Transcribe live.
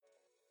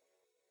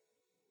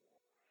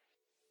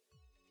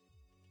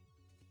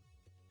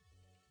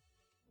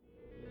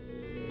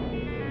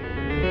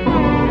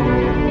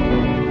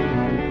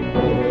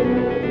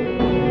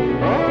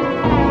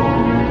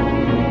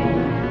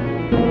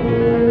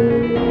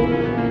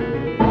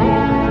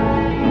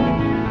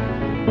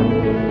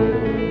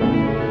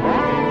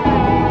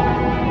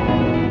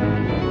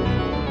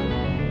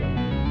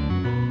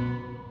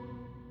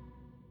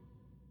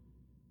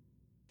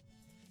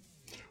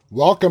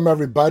Welcome,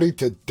 everybody,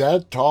 to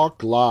Dead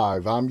Talk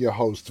Live. I'm your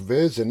host,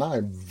 Viz, and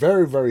I'm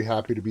very, very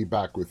happy to be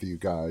back with you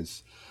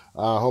guys.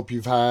 I hope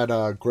you've had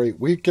a great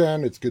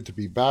weekend. It's good to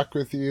be back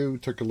with you.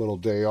 Took a little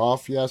day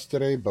off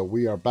yesterday, but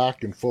we are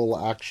back in full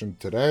action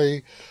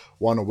today.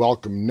 Want to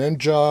welcome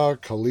Ninja.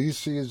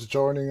 Khaleesi is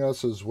joining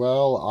us as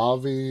well.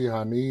 Avi,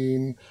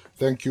 Haneen.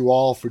 Thank you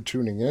all for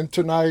tuning in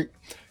tonight.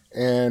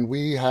 And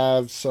we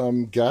have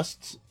some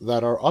guests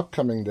that are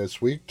upcoming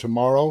this week.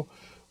 Tomorrow,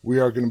 we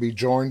are going to be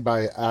joined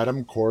by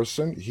Adam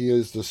Corson. He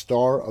is the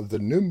star of the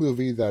new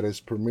movie that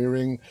is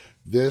premiering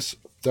this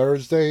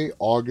Thursday,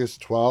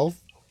 August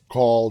 12th,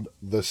 called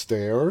The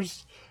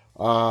Stairs.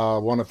 I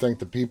want to thank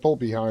the people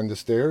behind The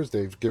Stairs.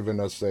 They've given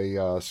us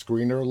a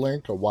screener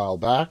link a while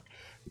back.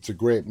 It's a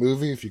great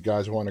movie. If you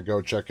guys want to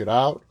go check it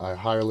out, I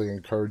highly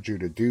encourage you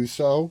to do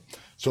so.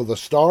 So the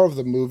star of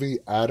the movie,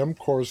 Adam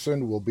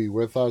Corson, will be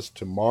with us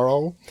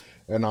tomorrow.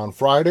 And on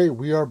Friday,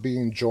 we are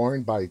being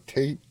joined by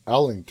Tate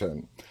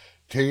Ellington.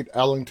 Tate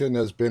Ellington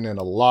has been in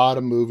a lot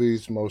of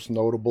movies, most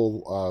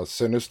notable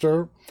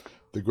Sinister,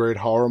 the great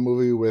horror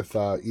movie with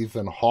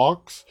Ethan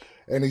Hawke.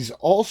 And he's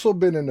also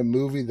been in a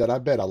movie that I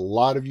bet a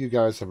lot of you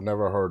guys have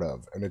never heard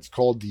of, and it's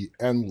called The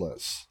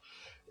Endless.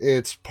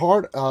 It's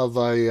part of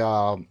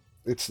there's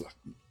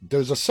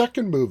a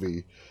second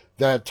movie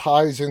that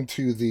ties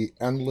into the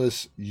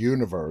Endless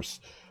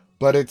universe,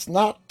 but it's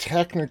not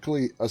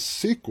technically a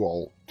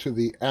sequel to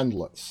The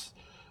Endless,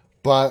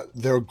 but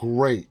they're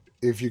great.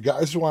 If you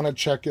guys want to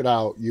check it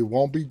out, you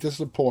won't be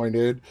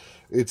disappointed.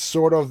 It's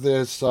sort of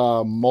this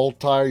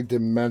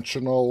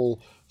multi-dimensional,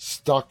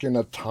 stuck in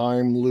a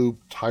time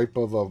loop type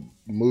of a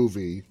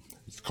movie.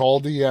 It's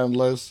called The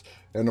Endless,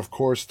 and of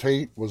course,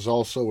 Tate was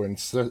also in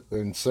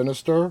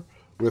Sinister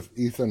with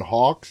Ethan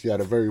Hawke. He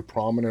had a very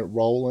prominent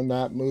role in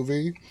that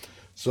movie.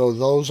 So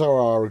those are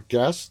our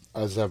guests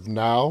as of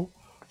now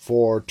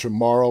for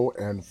tomorrow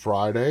and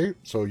Friday.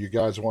 So you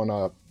guys want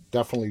to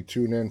definitely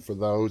tune in for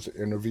those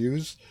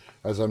interviews,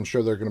 as I'm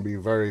sure they're going to be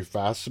very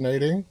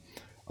fascinating.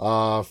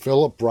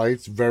 Philip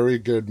writes, very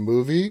good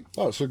movie.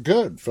 Oh, so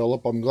good,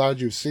 Philip. I'm glad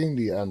you've seen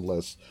The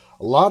Endless.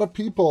 A lot of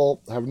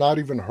people have not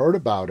even heard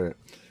about it.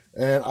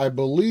 And I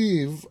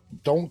believe,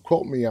 don't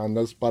quote me on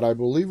this, but I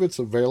believe it's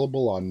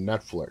available on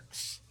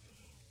Netflix.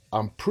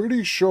 I'm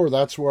pretty sure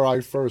that's where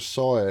I first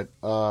saw it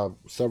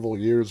several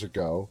years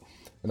ago.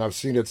 And I've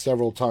seen it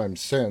several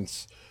times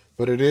since.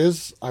 But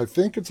I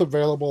think it's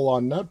available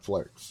on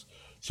Netflix.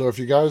 So if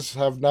you guys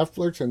have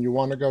Netflix and you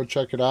want to go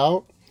check it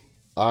out,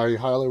 I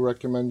highly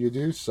recommend you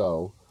do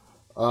so.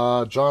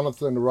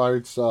 Jonathan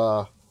writes,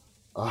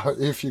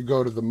 if you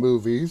go to the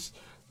movies,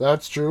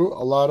 that's true.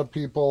 A lot of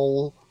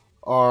people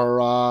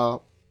are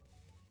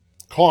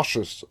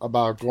cautious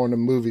about going to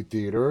movie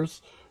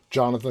theaters.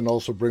 Jonathan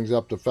also brings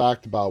up the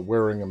fact about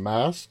wearing a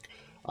mask.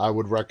 I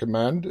would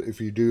recommend,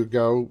 if you do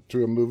go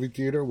to a movie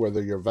theater,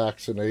 whether you're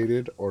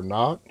vaccinated or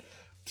not,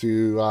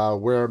 to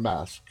wear a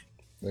mask.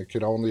 It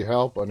can only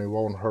help and it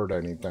won't hurt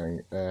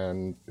anything.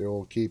 And it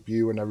will keep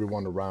you and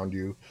everyone around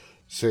you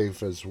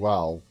safe as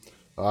well.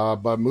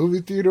 But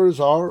movie theaters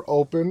are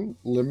open,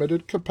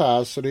 limited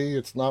capacity.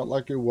 It's not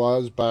like it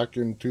was back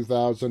in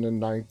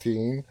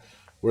 2019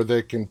 where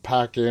they can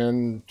pack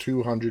in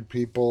 200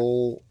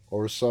 people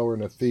or so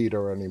in a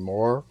theater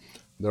anymore.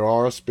 There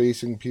are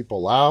spacing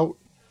people out.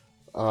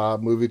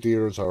 Movie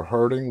theaters are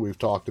hurting. We've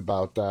talked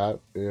about that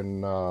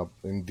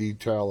in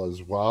detail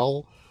as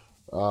well.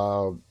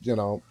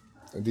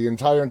 The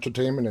entire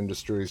entertainment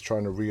industry is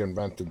trying to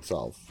reinvent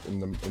itself in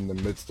the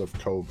midst of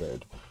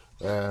COVID,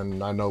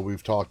 and I know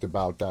we've talked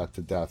about that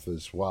to death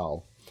as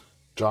well.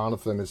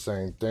 Jonathan is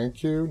saying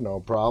thank you, no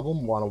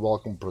problem. Want to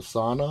welcome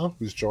Prasanna,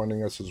 who's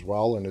joining us as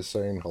well and is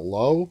saying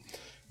hello.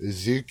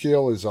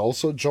 Ezekiel is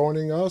also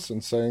joining us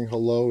and saying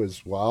hello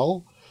as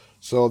well.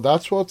 So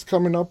that's what's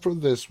coming up for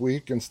this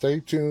week, and stay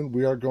tuned.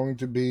 We are going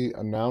to be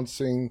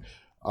announcing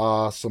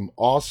some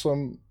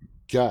awesome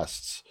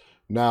guests.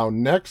 Now,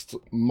 next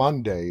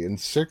Monday, in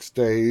 6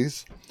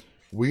 days,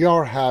 we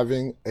are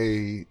having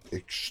a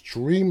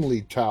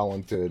extremely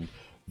talented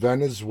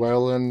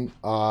Venezuelan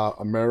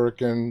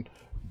American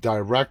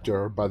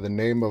director by the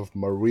name of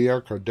Maria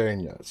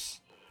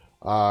Cardenas.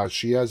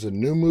 She has a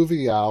new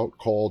movie out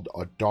called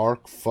A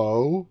Dark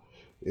Foe.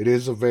 It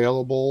is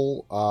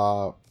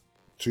available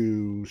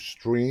to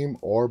stream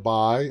or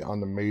buy on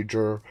the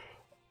major,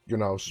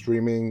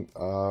 streaming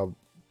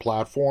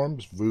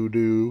platforms,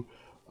 Vudu,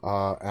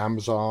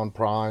 Amazon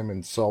Prime,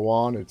 and so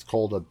on. It's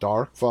called A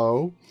Dark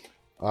Foe.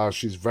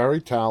 She's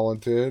very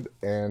talented,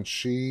 and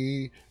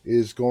she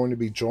is going to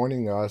be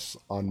joining us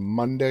on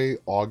Monday,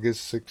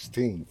 August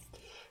 16th.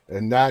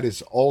 And that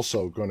is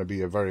also going to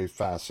be a very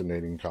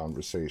fascinating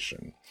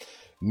conversation.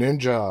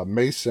 Ninja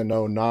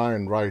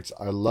Mason09 writes,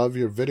 I love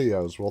your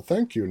videos. Well,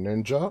 thank you,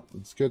 Ninja.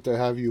 It's good to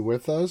have you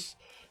with us.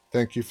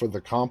 Thank you for the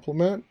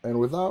compliment. And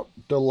without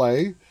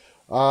delay,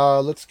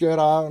 let's get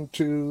on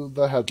to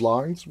the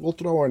headlines. We'll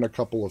throw in a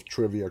couple of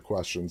trivia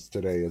questions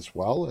today as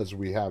well, as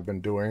we have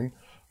been doing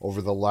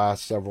over the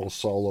last several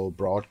solo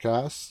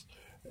broadcasts.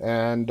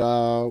 And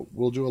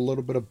we'll do a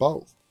little bit of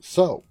both.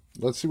 So,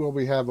 Let's see what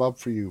we have up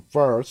for you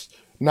first.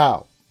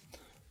 Now,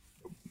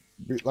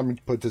 let me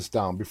put this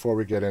down before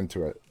we get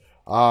into it.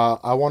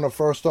 I want to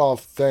first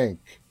off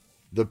thank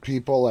the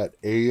people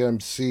at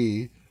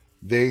AMC.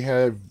 They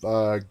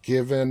have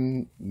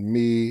given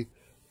me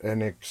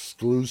an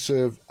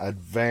exclusive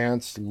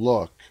advanced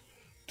look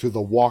to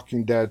The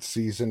Walking Dead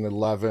season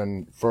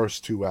 11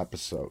 first two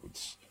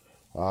episodes.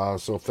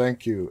 So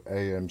thank you,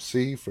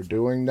 AMC, for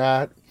doing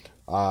that.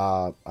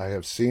 I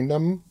have seen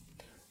them,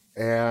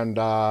 and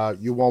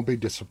you won't be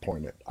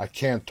disappointed. I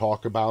can't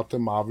talk about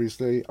them,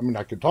 obviously. I mean,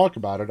 I can talk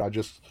about it. I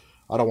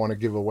don't want to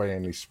give away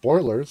any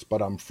spoilers,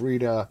 but I'm free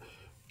to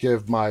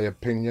give my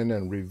opinion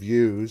and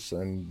reviews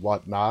and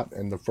whatnot.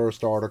 And the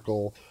first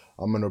article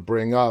I'm going to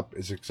bring up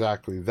is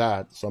exactly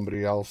that.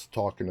 Somebody else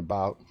talking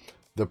about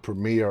the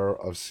premiere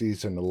of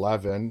season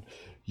 11.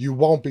 You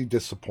won't be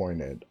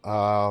disappointed.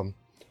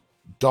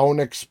 Don't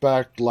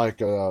expect like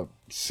a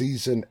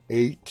season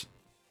 8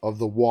 of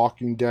The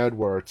Walking Dead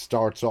where it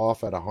starts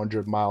off at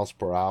 100 miles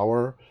per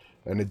hour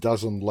and it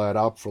doesn't let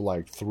up for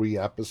like 3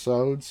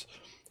 episodes.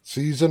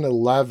 Season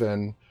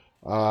 11,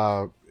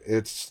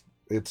 it's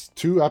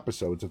 2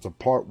 episodes. It's a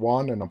part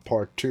 1 and a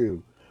part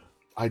 2.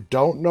 I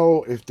don't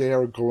know if they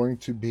are going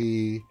to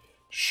be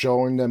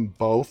showing them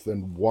both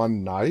in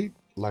one night,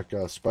 like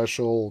a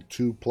special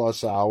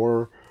 2+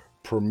 hour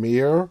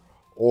premiere,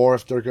 or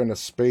if they're going to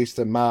space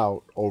them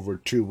out over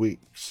 2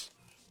 weeks.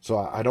 So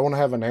I don't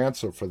have an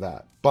answer for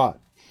that. But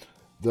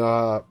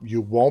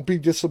you won't be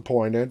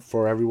disappointed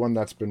for everyone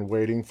that's been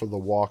waiting for The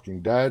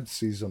Walking Dead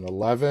season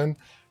 11.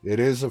 It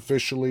is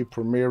officially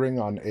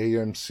premiering on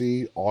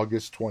AMC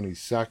August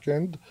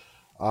 22nd.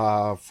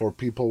 For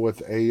people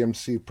with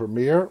AMC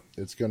Premiere,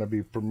 it's going to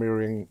be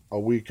premiering a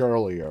week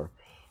earlier.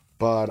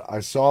 But I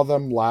saw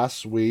them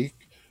last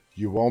week.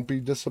 You won't be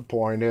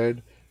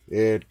disappointed.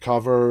 It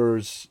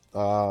covers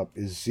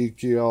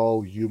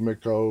Ezekiel,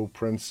 Yumiko,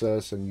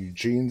 Princess, and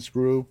Eugene's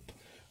group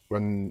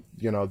when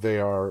they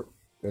are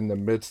in the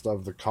midst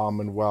of the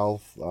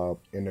Commonwealth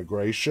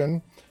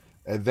integration.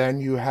 And then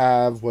you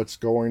have what's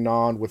going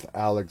on with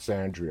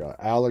Alexandria.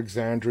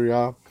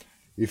 Alexandria,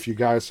 if you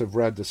guys have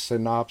read the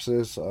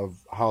synopsis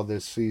of how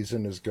this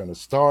season is going to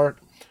start,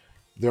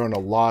 they're in a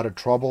lot of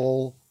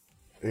trouble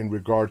in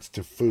regards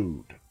to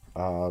food.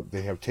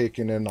 They have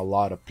taken in a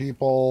lot of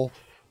people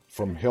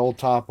from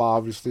Hilltop,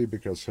 obviously,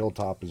 because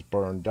Hilltop is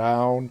burned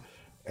down,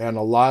 and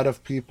a lot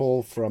of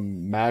people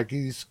from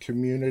Maggie's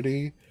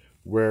community,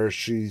 where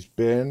she's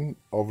been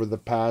over the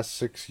past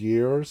 6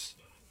 years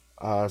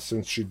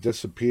since she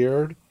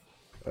disappeared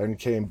and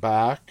came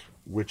back,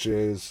 which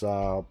is,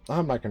 I'm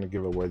not going to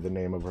give away the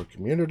name of her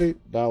community.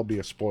 That'll be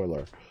a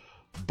spoiler.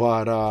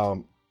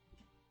 But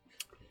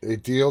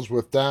it deals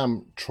with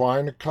them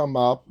trying to come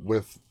up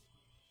with,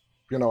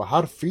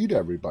 how to feed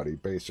everybody,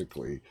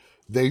 basically.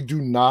 They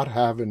do not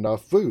have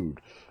enough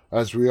food.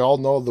 As we all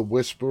know, the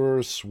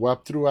Whisperers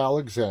swept through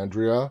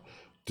Alexandria,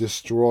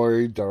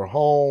 destroyed their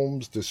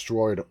homes,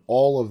 destroyed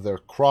all of their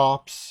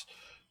crops.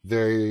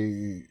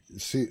 They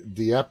see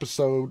the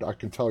episode, I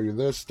can tell you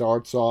this,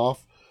 starts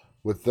off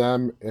with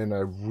them in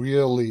a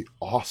really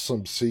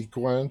awesome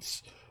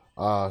sequence,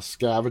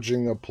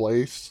 scavenging a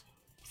place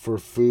for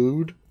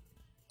food.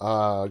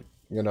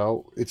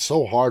 It's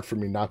so hard for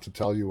me not to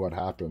tell you what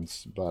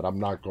happens, but I'm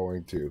not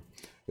going to.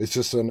 It's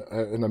just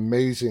an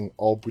amazing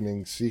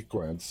opening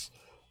sequence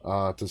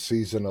to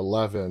season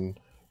 11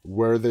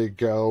 where they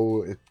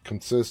go. It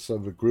consists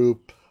of a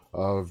group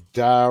of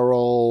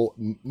Daryl,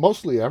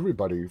 mostly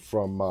everybody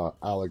from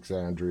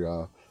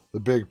Alexandria, the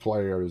big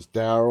players.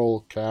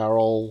 Daryl,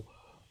 Carol,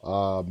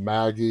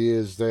 Maggie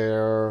is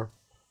there,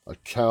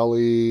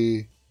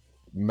 Kelly,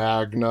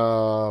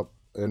 Magna,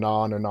 and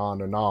on and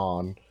on and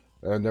on.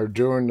 And they're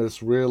doing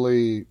this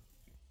really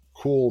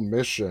cool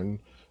mission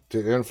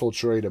to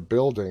infiltrate a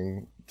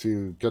building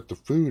to get the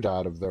food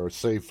out of there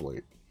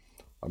safely.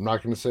 I'm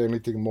not going to say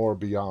anything more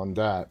beyond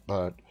that,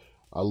 but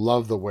I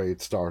love the way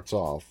it starts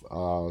off.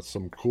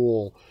 Some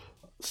cool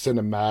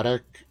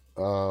cinematic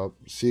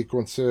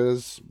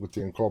sequences with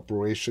the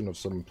incorporation of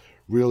some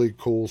really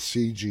cool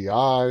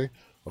CGI.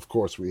 Of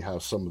course, we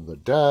have some of the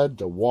dead,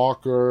 the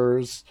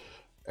walkers,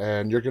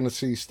 and you're going to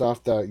see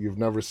stuff that you've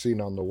never seen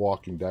on The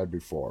Walking Dead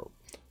before.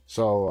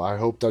 So I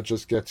hope that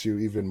just gets you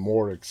even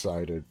more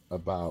excited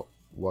about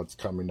what's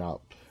coming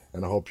up.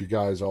 And I hope you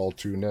guys all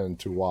tune in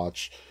to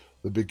watch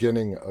the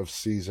beginning of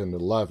season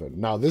 11.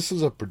 Now, this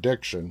is a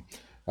prediction.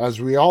 As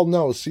we all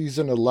know,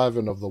 season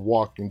 11 of The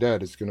Walking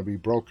Dead is going to be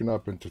broken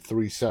up into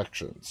 3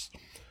 sections.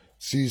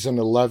 Season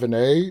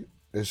 11A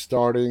is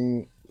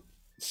starting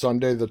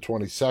Sunday the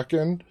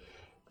 22nd.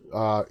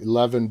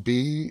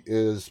 11B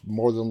is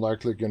more than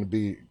likely going to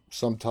be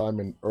sometime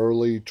in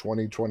early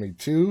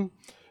 2022.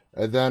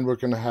 And then we're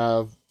going to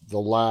have the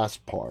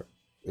last part,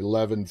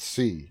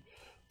 11C.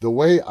 The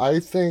way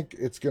I think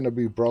it's going to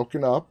be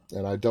broken up,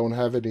 and I don't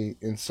have any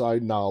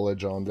inside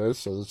knowledge on this,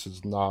 so this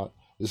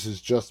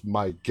is just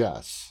my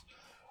guess.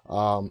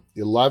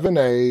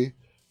 11A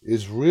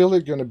is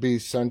really going to be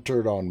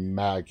centered on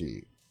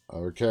Maggie,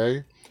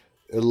 okay?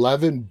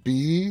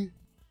 11B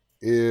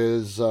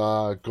is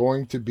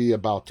going to be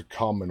about the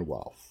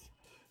Commonwealth.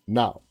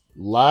 Now,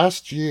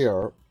 last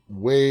year,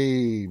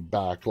 way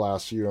back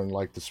last year, in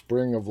like the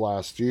spring of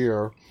last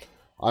year,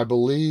 I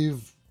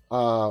believe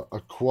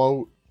a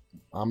quote,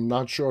 I'm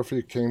not sure if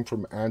it came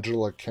from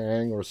Angela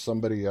Kang or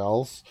somebody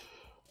else.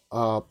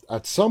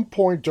 At some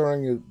point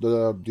during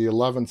the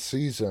 11th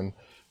season,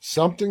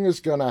 something is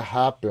going to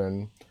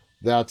happen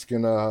that's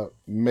going to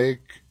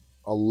make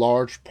a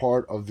large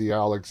part of the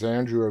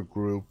Alexandria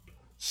group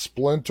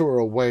splinter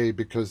away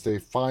because they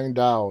find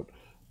out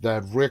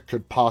that Rick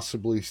could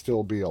possibly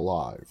still be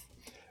alive.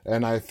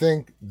 And I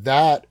think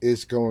that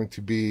is going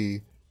to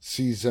be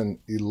season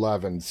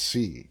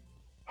 11C,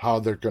 how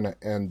they're going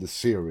to end the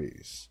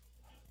series.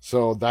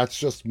 So that's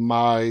just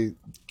my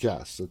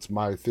guess. It's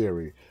my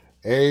theory.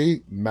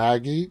 A,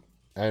 Maggie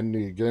and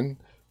Negan.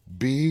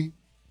 B,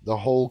 the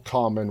whole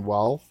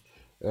Commonwealth.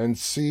 And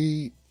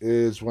C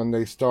is when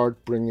they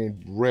start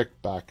bringing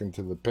Rick back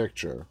into the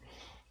picture.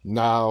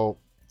 Now,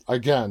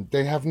 again,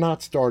 they have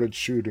not started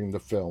shooting the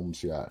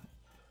films yet.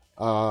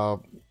 Uh,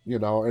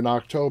 in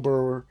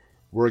October,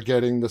 we're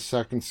getting the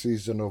second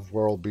season of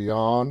World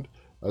Beyond,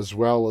 as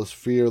well as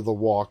Fear the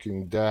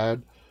Walking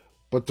Dead,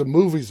 but the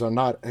movies are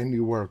not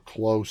anywhere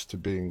close to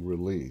being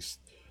released.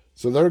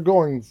 So they're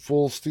going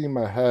full steam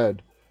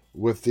ahead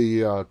with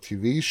the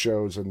TV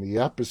shows and the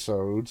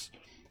episodes.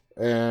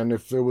 And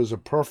if there was a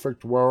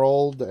perfect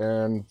world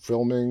and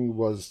filming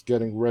was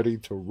getting ready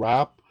to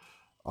wrap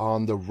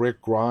on the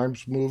Rick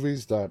Grimes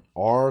movies that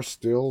are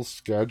still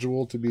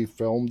scheduled to be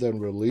filmed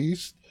and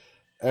released,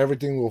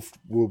 everything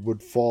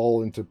would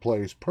fall into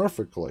place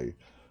perfectly.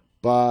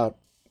 But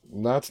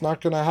that's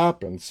not going to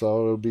happen.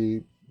 So it'll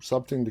be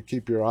something to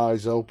keep your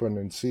eyes open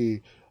and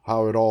see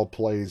how it all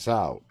plays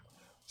out.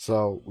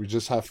 So we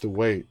just have to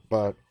wait.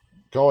 But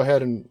go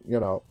ahead and,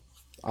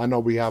 I know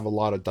we have a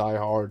lot of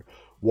diehard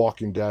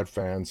Walking Dead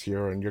fans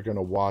here, and you're going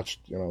to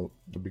watch,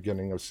 the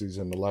beginning of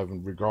season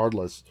 11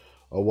 regardless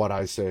of what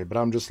I say. But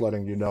I'm just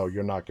letting you know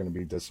you're not going to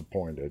be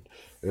disappointed.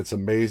 It's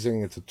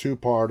amazing. It's a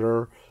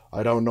two-parter.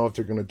 I don't know if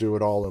they're going to do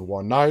it all in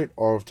one night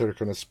or if they're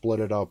going to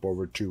split it up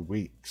over 2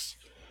 weeks.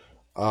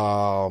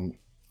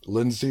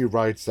 Lindsay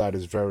writes that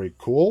is very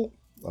cool.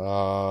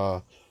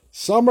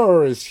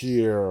 Summer is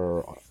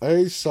here.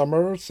 Hey,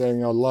 Summer,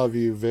 saying I love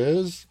you,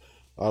 Viz.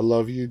 I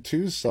love you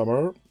too,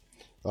 Summer.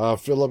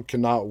 Philip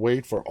cannot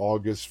wait for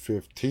August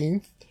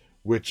 15th,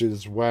 which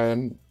is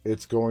when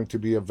it's going to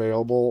be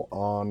available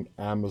on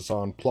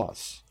Amazon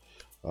Plus.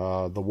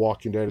 The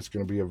Walking Dead is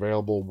going to be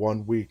available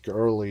 1 week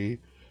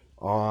early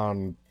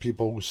on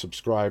people who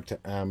subscribe to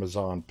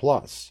Amazon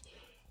Plus.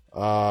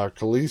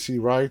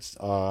 Khaleesi writes,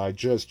 I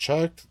just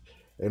checked,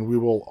 and we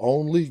will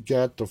only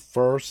get the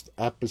first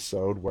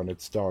episode when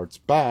it starts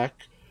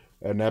back,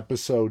 and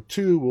episode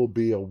 2 will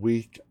be a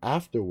week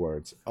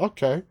afterwards.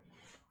 Okay,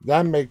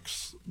 that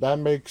makes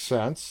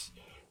sense.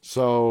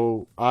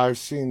 So I've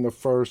seen the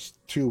first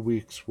 2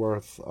 weeks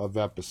worth of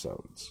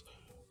episodes.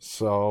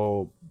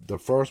 So the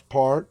first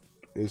part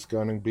is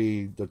going to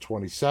be the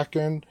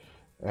 22nd,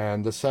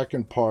 and the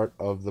second part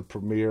of the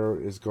premiere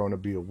is going to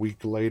be a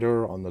week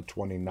later on the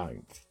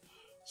 29th.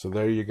 So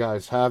there you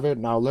guys have it.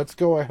 Now let's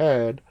go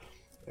ahead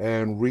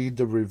and read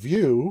the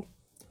review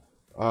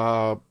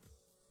on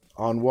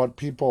what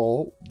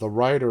people, the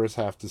writers,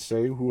 have to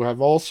say, who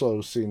have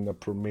also seen the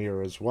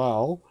premiere as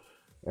well,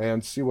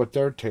 and see what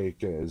their take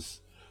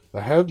is.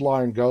 The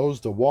headline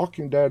goes, The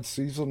Walking Dead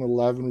Season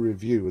 11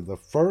 Review. The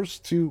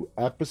first 2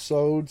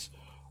 episodes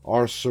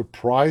are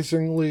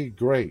surprisingly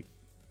great.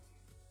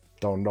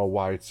 Don't know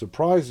why it's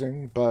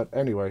surprising, but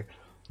anyway.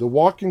 The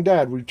Walking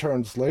Dead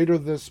returns later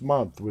this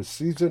month with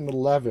Season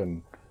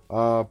 11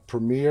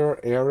 premiere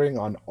airing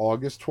on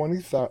August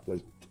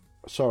 22nd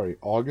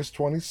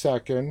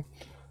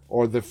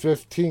or the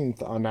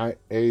 15th on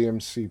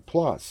AMC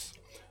Plus.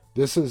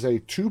 This is a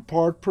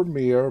 2-part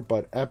premiere,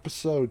 but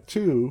episode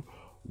 2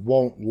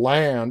 won't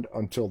land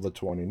until the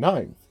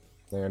 29th.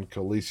 And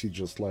Khaleesi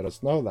just let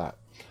us know that.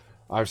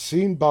 I've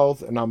seen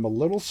both, and I'm a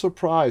little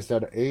surprised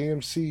that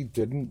AMC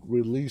didn't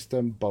release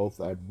them both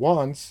at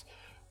once,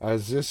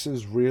 as this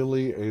is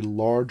really a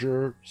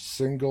larger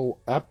single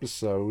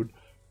episode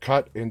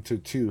cut into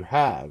 2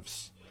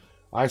 halves.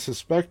 I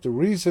suspect the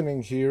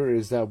reasoning here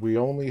is that we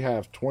only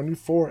have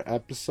 24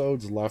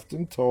 episodes left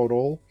in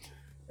total.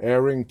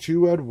 Airing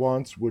 2 at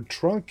once would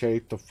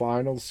truncate the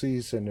final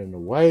season in a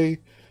way.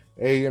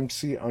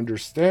 AMC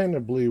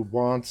understandably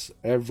wants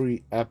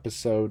every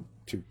episode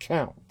to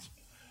count.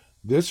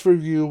 This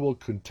review will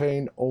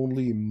contain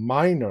only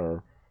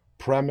minor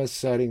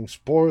premise-setting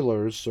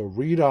spoilers, so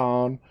read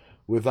on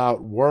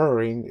without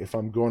worrying if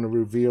I'm going to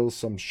reveal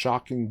some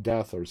shocking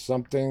death or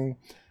something.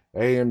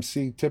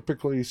 AMC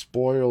typically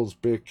spoils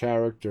big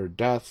character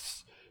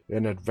deaths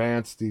in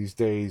advance these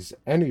days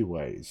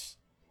anyways.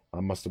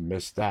 I must have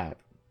missed that.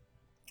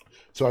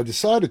 So I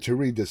decided to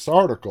read this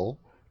article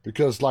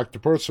because, like the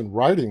person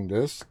writing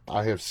this,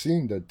 I have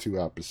seen the 2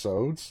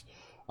 episodes.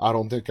 I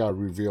don't think I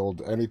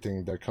revealed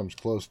anything that comes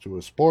close to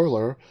a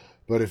spoiler,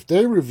 but if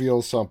they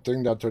reveal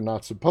something that they're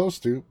not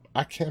supposed to,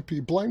 I can't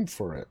be blamed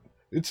for it.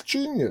 It's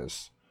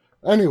genius.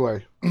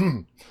 Anyway,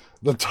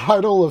 the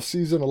title of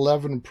season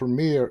 11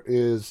 premiere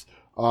is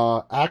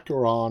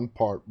Acheron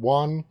Part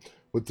 1,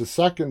 with the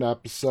second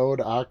episode,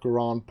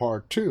 Acheron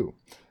Part 2.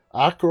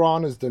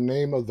 Acheron is the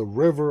name of the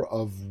river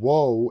of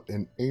woe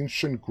in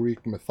ancient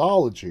Greek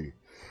mythology.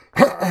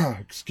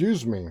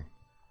 Excuse me.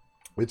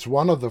 It's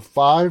one of the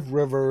 5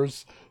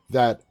 rivers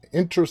that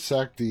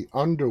intersect the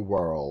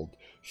underworld.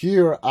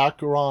 Here,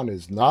 Acheron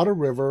is not a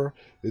river,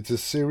 it's a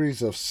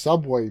series of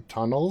subway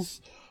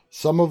tunnels.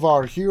 Some of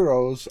our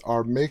heroes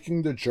are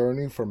making the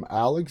journey from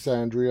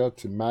Alexandria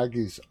to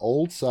Maggie's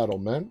old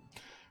settlement.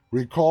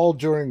 Recall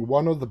during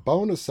one of the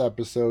bonus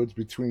episodes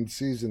between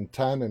season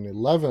 10 and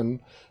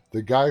 11,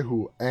 the guy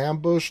who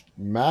ambushed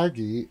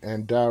Maggie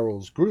and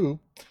Daryl's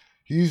group,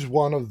 he's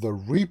one of the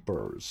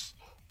Reapers,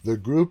 the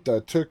group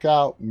that took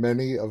out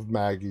many of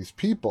Maggie's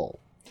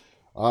people.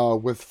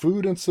 With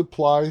food and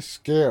supplies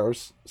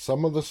scarce,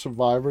 some of the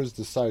survivors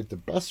decide the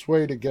best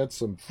way to get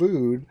some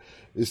food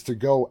is to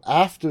go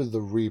after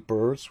the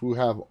Reapers, who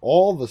have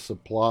all the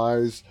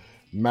supplies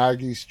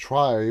Maggie's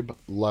tribe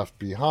left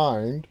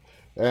behind.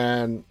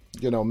 And,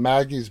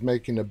 Maggie's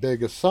making a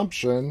big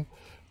assumption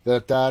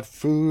that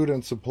food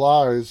and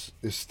supplies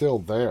is still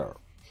there.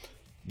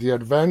 The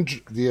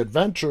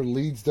adventure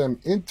leads them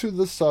into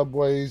the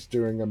subways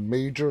during a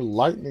major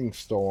lightning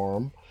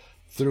storm.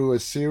 Through a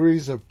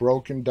series of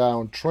broken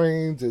down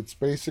trains, it's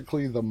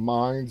basically the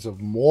mines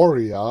of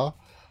Moria,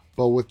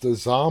 but with the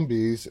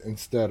zombies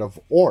instead of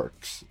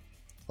orcs.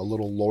 A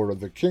little Lord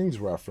of the Kings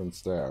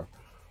reference there.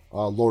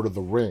 Lord of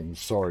the Rings,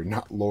 sorry,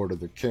 not Lord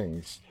of the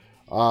Kings.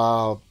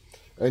 And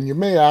you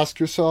may ask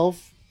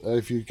yourself,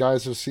 if you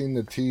guys have seen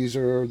the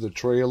teaser, the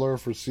trailer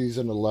for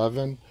season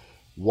 11,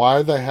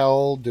 why the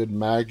hell did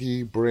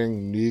Maggie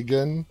bring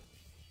Negan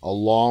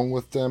along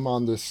with them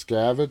on this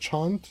scavenge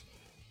hunt?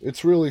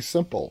 It's really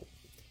simple.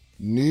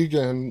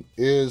 Negan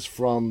is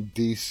from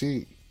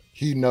DC.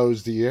 He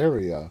knows the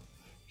area.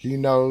 He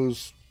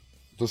knows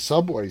the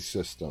subway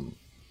system.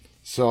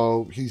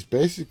 So he's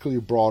basically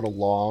brought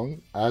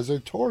along as a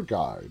tour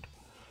guide.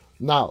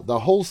 Now,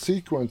 the whole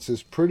sequence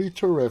is pretty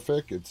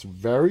terrific. It's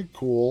very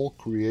cool,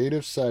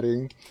 creative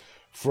setting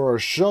for a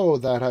show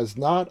that has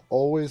not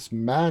always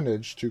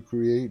managed to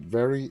create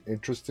very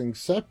interesting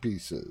set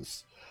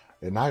pieces.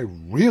 And I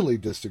really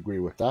disagree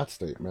with that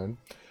statement.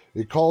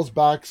 It calls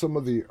back some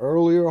of the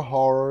earlier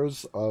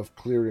horrors of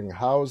clearing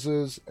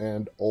houses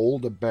and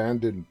old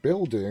abandoned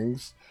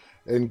buildings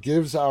and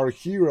gives our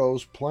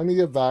heroes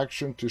plenty of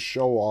action to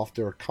show off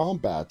their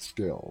combat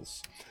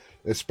skills.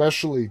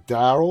 Especially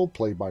Daryl,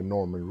 played by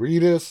Norman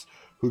Reedus,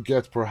 who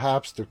gets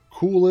perhaps the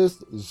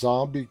coolest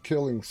zombie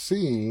killing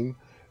scene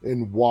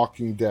in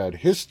Walking Dead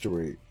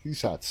history.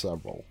 He's had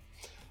several.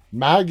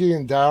 Maggie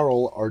and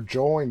Daryl are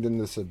joined in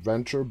this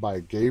adventure by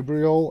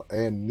Gabriel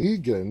and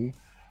Negan,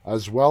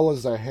 as well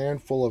as a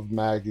handful of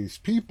Maggie's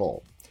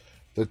people.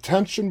 The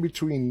tension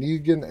between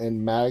Negan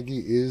and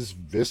Maggie is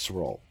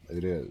visceral.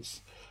 It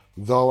is.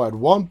 Though at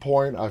one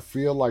point I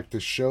feel like the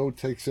show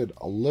takes it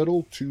a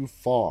little too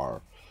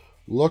far.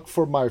 Look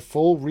for my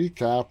full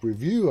recap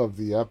review of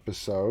the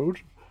episode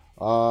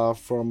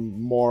for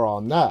more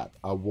on that.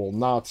 I will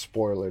not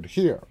spoil it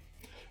here.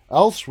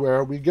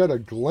 Elsewhere, we get a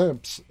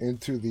glimpse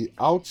into the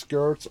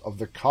outskirts of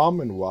the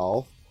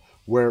Commonwealth,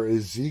 where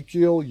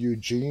Ezekiel,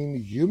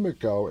 Eugene,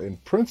 Yumiko,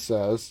 and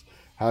Princess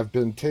have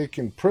been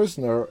taken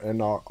prisoner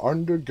and are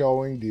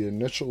undergoing the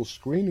initial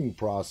screening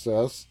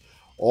process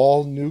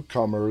all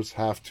newcomers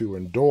have to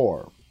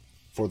endure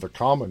for the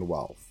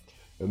Commonwealth.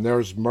 And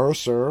there's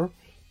Mercer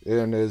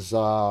in his,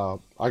 I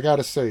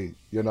gotta say,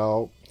 the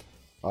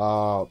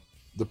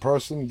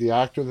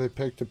actor they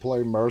picked to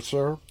play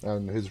Mercer,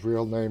 and his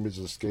real name is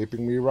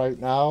escaping me right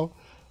now,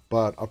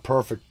 but a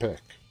perfect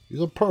pick.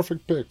 He's a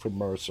perfect pick for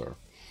Mercer.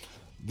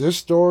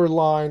 This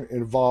storyline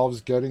involves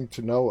getting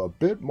to know a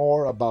bit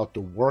more about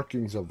the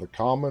workings of the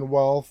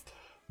Commonwealth,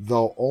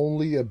 though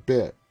only a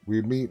bit.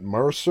 We meet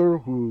Mercer,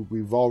 who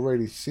we've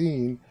already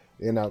seen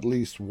in at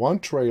least one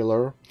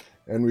trailer,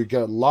 and we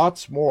get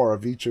lots more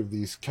of each of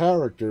these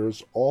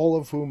characters, all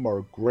of whom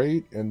are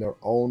great in their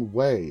own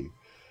way.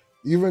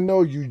 Even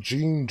though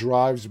Eugene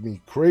drives me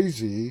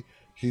crazy,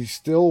 he's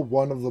still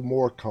one of the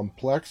more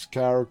complex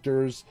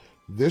characters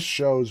this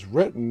show's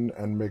written,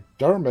 and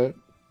McDermott,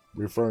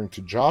 referring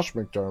to Josh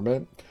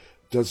McDermott,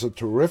 does a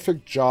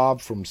terrific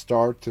job from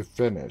start to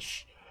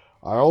finish.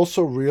 I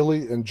also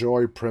really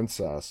enjoy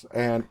Princess,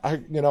 and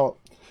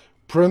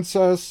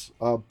Princess,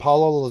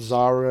 Paula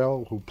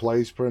Lazario, who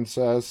plays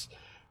Princess,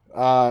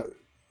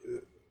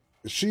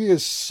 she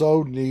is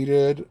so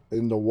needed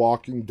in The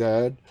Walking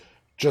Dead.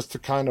 Just the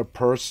kind of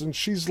person.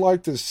 She's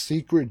like this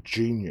secret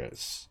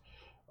genius.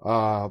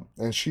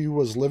 And she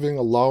was living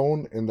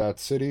alone in that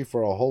city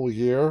for a whole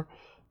year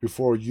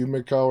before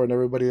Yumiko and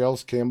everybody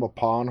else came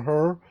upon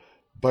her.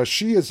 But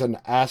she is an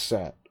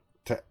asset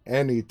to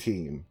any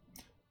team.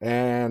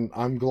 And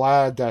I'm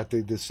glad that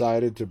they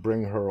decided to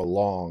bring her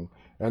along.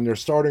 And they're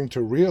starting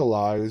to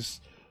realize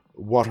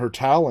what her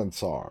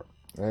talents are.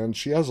 And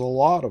she has a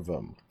lot of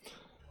them.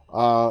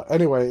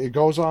 Anyway, it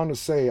goes on to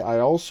say, I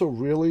also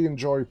really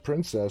enjoy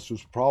Princess,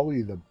 who's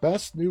probably the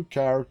best new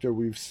character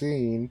we've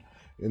seen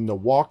in The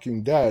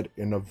Walking Dead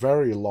in a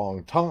very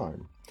long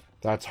time.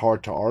 That's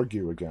hard to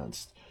argue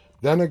against.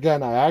 Then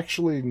again, I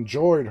actually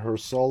enjoyed her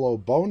solo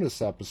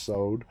bonus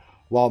episode,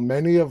 while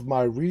many of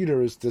my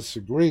readers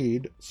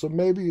disagreed, so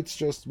maybe it's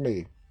just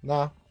me.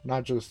 Nah,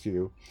 not just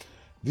you.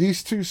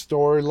 These two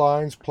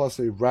storylines, plus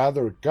a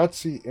rather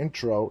gutsy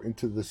intro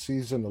into the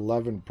season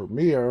 11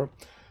 premiere,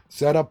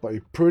 set up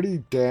a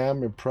pretty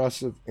damn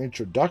impressive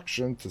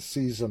introduction to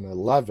season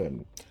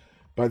 11.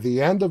 By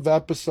the end of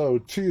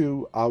episode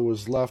 2, I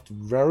was left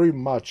very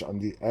much on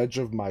the edge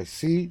of my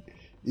seat,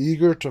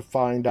 eager to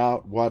find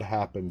out what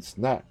happens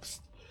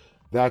next.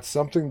 That's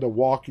something The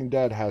Walking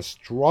Dead has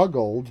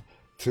struggled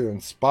to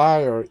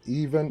inspire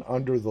even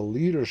under the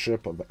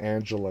leadership of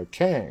Angela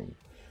Kang.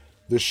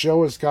 The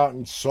show has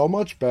gotten so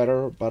much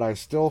better, but I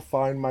still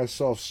find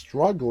myself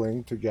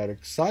struggling to get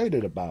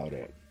excited about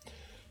it.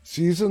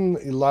 Season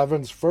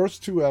 11's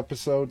first 2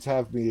 episodes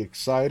have me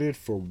excited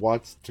for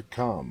what's to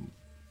come.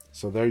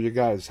 So there you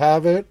guys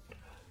have it.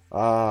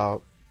 And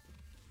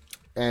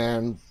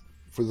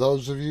for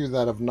those of you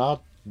that have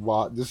not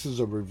watched, this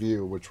is a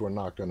review which we're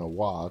not going to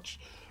watch.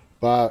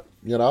 But,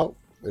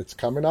 it's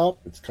coming up.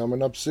 It's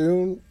coming up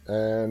soon.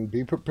 And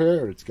be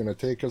prepared. It's going to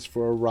take us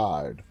for a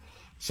ride.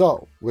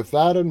 So, with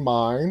that in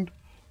mind,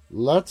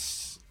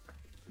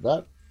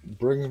 that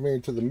brings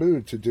me to the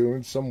mood to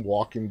doing some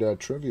Walking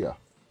Dead trivia.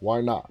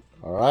 Why not?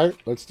 All right,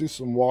 let's do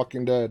some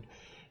Walking Dead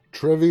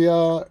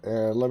trivia.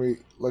 And let me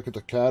look at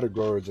the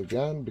categories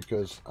again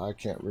because I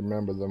can't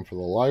remember them for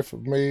the life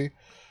of me.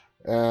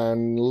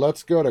 And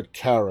let's go to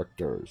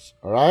characters.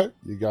 All right,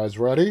 you guys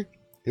ready?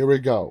 Here we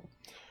go.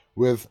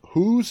 With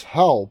whose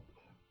help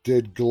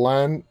did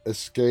Glenn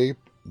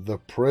escape the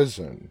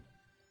prison?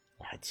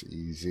 That's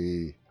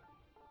easy.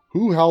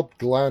 Who helped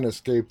Glenn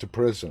escape to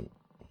prison?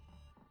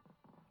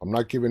 I'm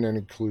not giving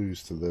any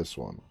clues to this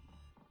one.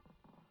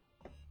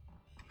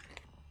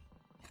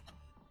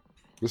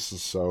 This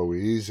is so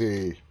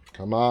easy.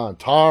 Come on.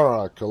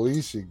 Tara,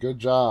 Khaleesi, good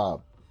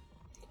job.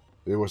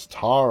 It was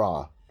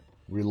Tara,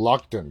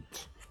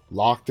 reluctant,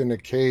 locked in a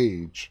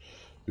cage,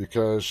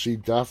 because she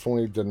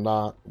definitely did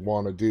not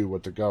want to do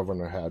what the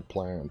governor had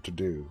planned to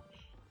do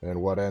and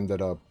what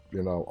ended up,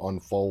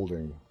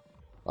 unfolding.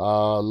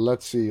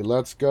 Let's see.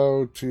 Let's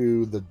go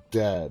to the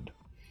dead.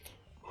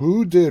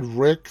 Who did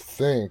Rick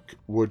think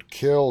would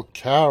kill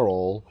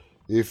Carol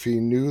if he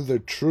knew the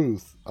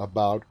truth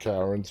about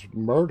Karen's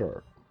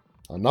murder?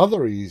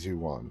 Another easy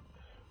one.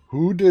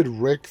 Who did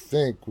Rick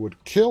think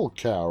would kill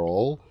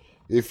Carol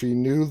if he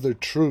knew the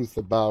truth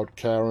about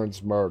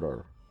Karen's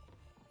murder?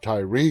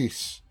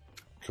 Tyrese.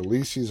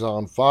 Khaleesi's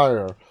on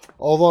fire.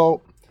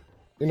 Although,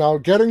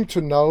 getting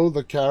to know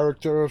the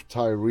character of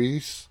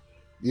Tyrese,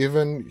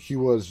 even he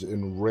was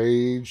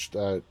enraged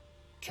at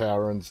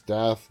Karen's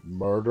death,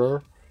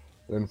 murder,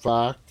 in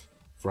fact,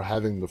 for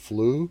having the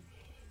flu.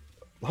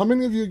 How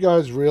many of you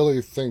guys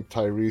really think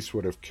Tyrese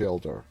would have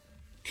killed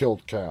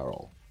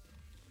Carol?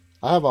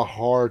 I have a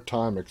hard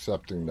time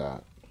accepting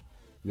that.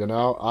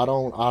 I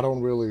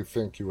don't really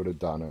think he would have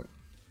done it.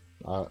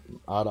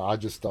 I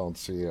just don't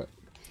see it.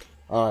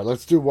 All right,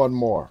 let's do one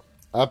more.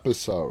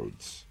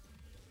 Episodes.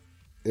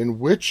 In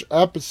which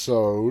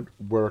episode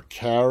were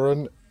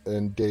Karen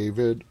and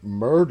David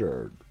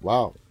murdered?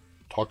 Wow,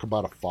 talk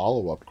about a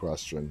follow-up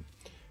question.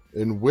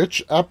 In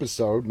which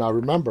episode, now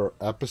remember,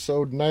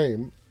 episode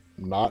name,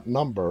 not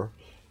number,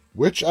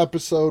 which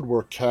episode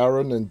were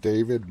Karen and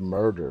David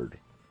murdered,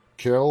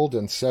 killed,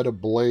 and set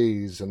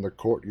ablaze in the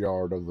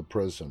courtyard of the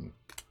prison?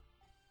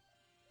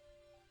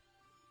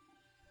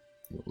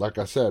 Like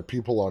I said,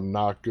 people are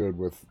not good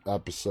with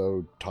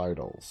episode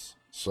titles.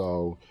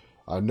 So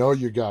I know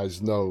you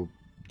guys know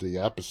the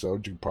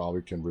episode. You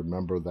probably can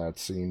remember that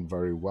scene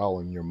very well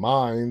in your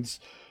minds.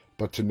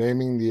 But to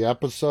naming the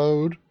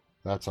episode,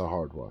 that's a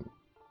hard one.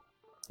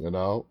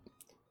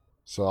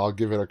 So I'll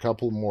give it a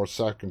couple more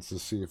seconds to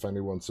see if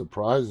anyone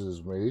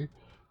surprises me.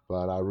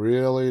 But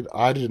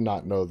I did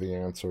not know the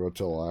answer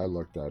until I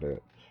looked at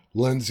it.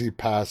 Lindsay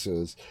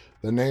passes.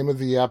 The name of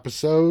the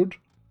episode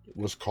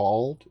was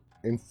called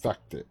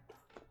Infected.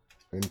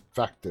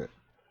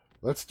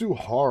 Let's do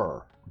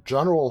horror.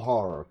 General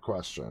horror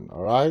question,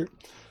 all right?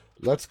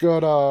 Let's go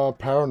to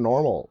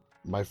paranormal,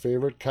 my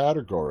favorite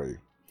category.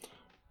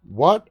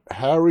 What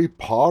Harry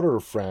Potter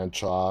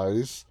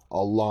franchise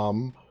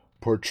alum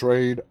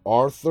portrayed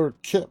Arthur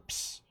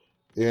Kipps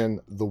in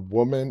The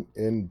Woman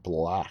in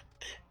Black?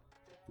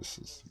 This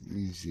is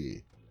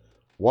easy.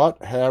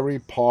 What Harry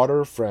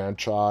Potter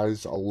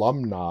franchise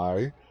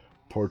alumni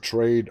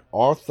portrayed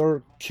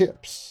Arthur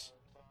Kipps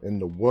in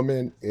The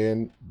Woman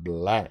in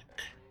Black?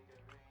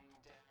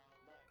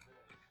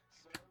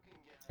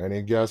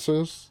 Any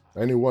guesses?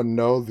 Anyone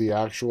know the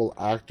actual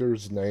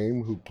actor's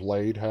name who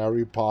played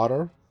Harry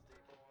Potter?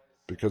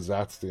 Because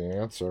that's the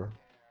answer.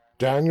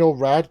 Daniel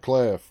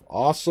Radcliffe.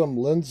 Awesome,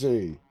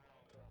 Lindsay.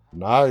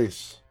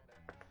 Nice.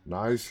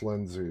 Nice,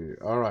 Lindsay.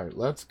 All right,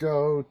 let's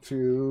go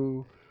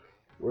to...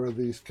 Where are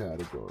these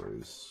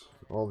categories?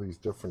 all these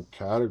different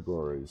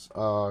categories.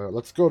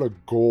 Let's go to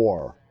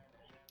gore.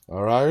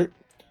 All right.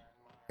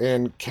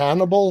 In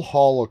Cannibal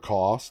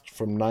Holocaust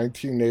from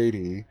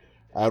 1980,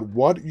 at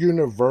what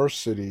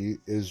university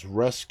is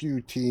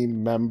rescue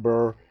team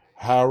member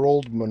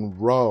Harold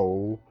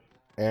Monroe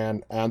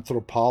an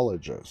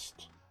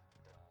anthropologist?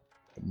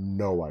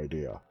 No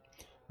idea.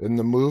 In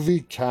the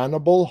movie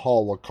Cannibal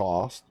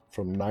Holocaust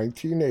from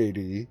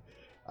 1980,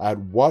 at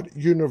what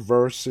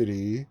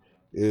university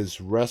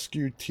is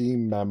rescue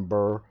team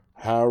member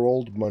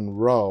Harold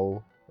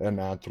Monroe an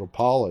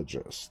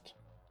anthropologist?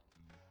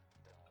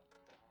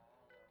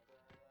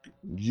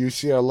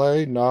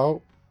 UCLA?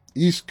 No.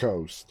 East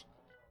Coast.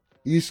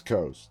 East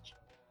Coast.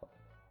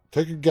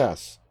 Take a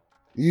guess.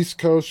 East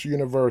Coast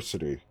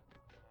University.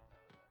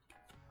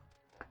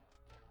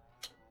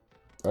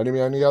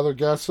 Any other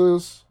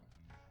guesses?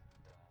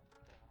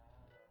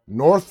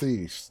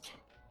 Northeast.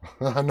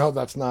 I know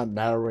that's not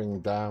narrowing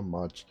down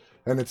much.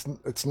 And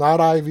it's not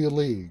Ivy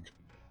League.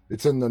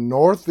 It's in the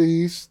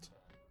Northeast,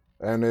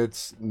 and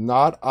it's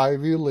not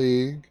Ivy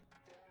League.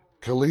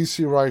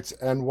 Khaleesi writes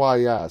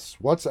NYS.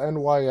 What's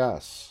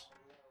NYS?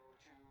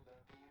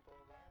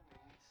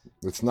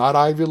 It's not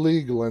Ivy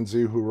League,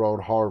 Lindsay, who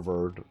wrote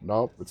Harvard.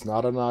 Nope, it's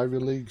not an Ivy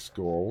League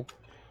school.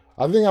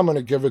 I think I'm going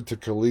to give it to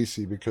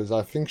Khaleesi because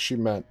I think she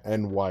meant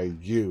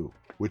NYU,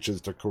 which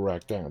is the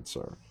correct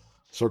answer.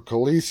 So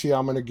Khaleesi,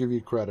 I'm going to give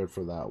you credit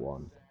for that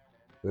one.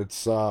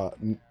 It's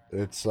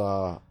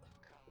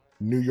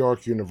New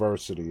York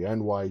University,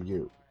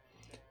 NYU.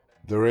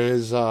 There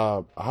is,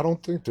 I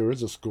don't think there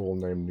is a school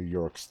named New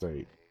York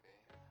State.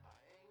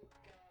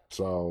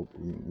 So,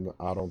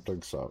 I don't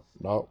think so.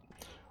 No.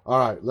 All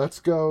right, let's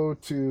go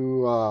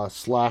to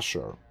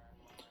Slasher.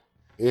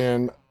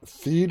 In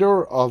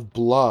Theater of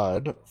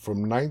Blood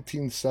from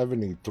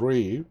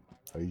 1973,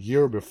 a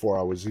year before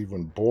I was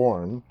even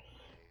born,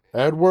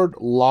 Edward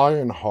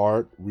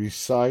Lionheart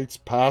recites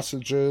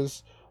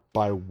passages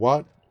by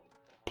what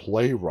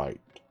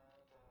playwright?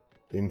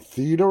 In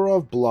Theater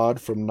of Blood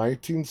from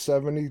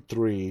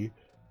 1973,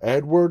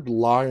 Edward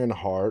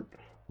Lionheart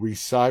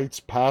recites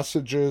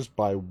passages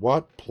by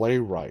what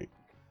playwright?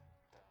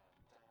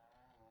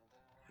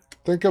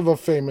 Think of a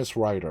famous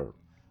writer.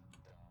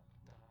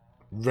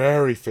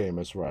 Very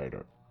famous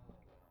writer.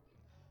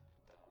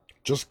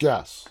 Just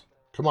guess.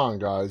 Come on,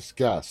 guys,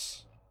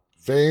 guess.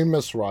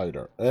 Famous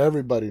writer.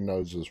 Everybody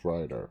knows this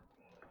writer.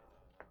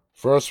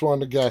 First one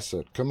to guess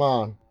it. Come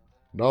on.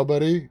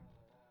 Nobody?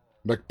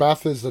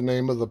 Macbeth is the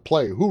name of the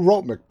play. Who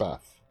wrote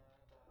Macbeth?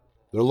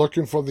 They're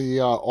looking for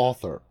the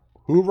author.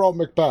 Who wrote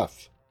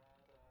Macbeth?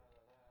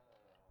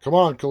 Come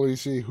on,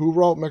 Khaleesi. Who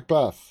wrote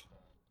Macbeth?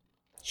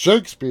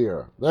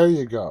 Shakespeare. There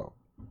you go.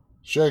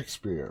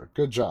 Shakespeare.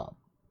 Good job.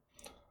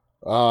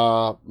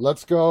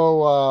 Let's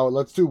go.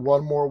 Let's do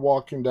one more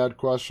Walking Dead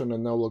question,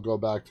 and then we'll go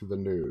back to the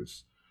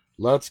news.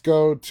 Let's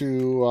go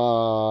to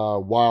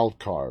Wild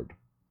Card.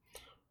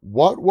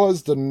 What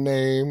was the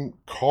name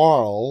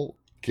Carl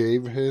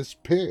gave his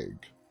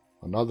pig?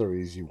 Another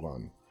easy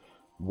one.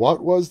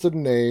 What was the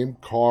name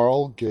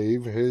Carl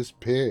gave his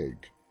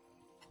pig?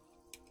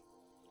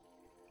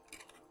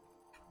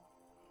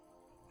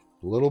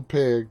 Little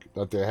pig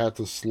that they had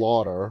to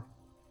slaughter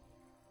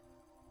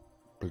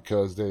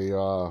because they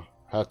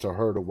had to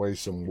herd away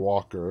some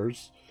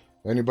walkers.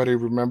 Anybody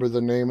remember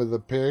the name of the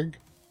pig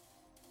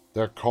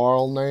that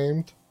Carl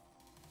named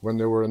when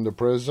they were in the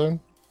prison?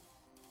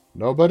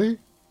 Nobody?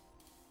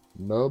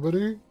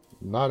 Nobody?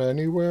 Not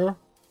anywhere?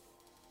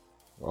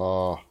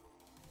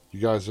 You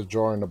guys are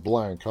drawing a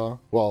blank, huh?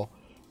 Well,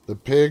 the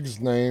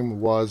pig's name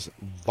was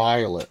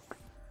Violet.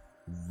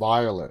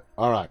 Violet.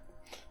 All right.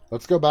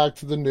 Let's go back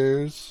to the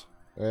news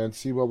and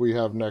see what we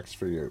have next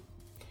for you.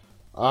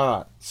 All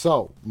right.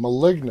 So,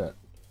 Malignant.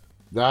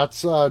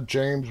 That's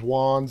James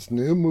Wan's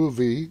new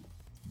movie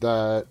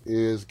that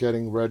is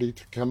getting ready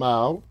to come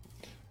out.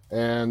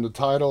 And the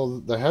title,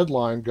 the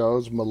headline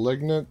goes,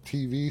 Malignant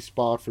TV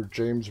spot for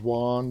James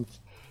Wan's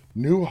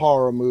new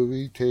horror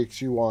movie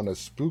takes you on a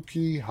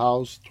spooky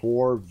house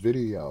tour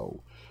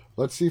video.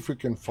 Let's see if we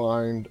can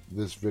find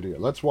this video.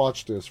 Let's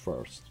watch this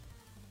first.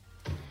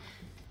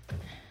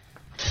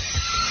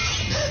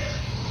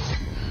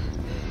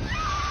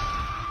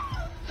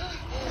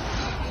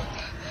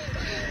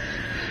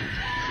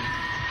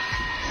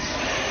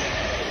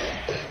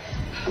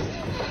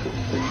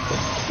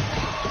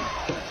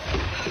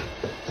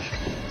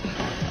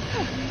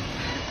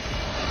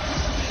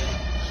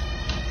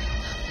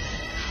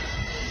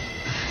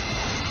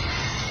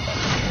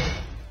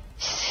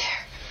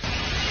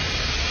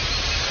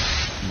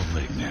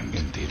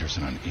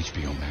 And on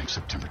HBO Max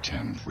September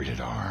 10th, rated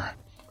R.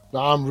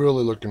 Now, I'm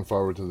really looking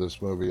forward to this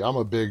movie. I'm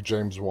a big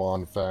James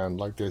Wan fan.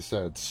 Like they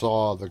said,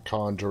 Saw, The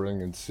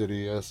Conjuring,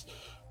 Insidious.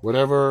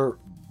 Whatever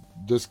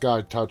this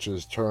guy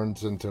touches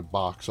turns into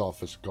box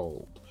office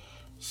gold.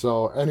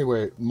 So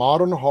anyway,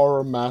 modern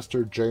horror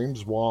master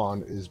James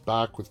Wan is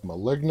back with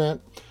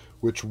Malignant,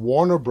 which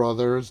Warner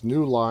Brothers'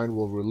 New Line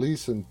will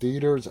release in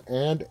theaters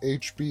and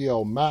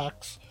HBO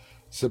Max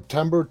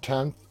September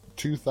 10th,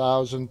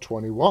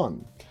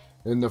 2021.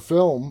 In the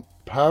film,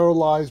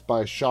 Paralyzed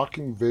by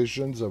shocking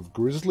visions of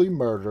grisly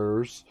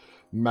murders,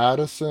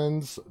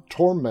 Madison's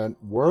torment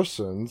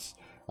worsens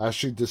as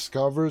she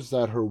discovers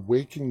that her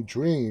waking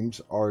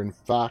dreams are in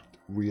fact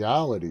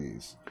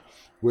realities.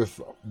 With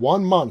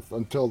 1 month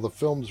until the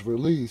film's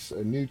release,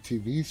 a new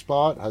TV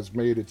spot has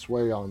made its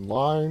way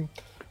online,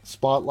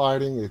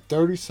 spotlighting a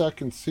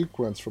 30-second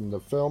sequence from the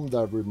film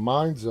that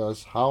reminds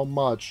us how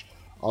much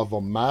of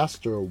a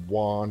master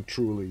Wan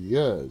truly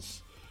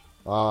is.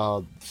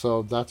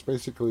 So that's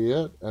basically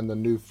it, and the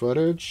new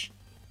footage.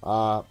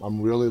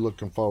 I'm really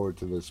looking forward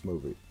to this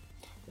movie.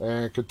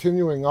 And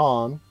continuing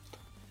on,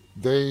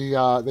 they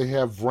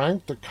have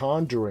ranked the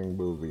Conjuring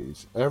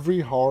movies, every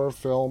horror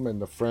film in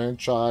the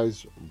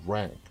franchise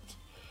ranked.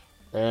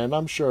 And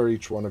I'm sure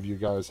each one of you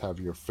guys have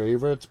your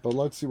favorites, but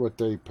let's see what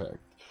they picked.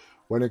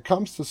 When it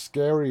comes to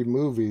scary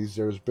movies,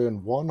 there's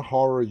been one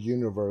horror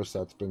universe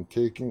that's been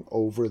taking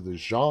over the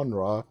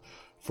genre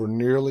for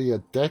nearly a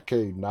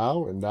decade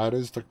now, and that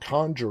is the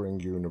Conjuring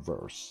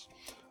universe.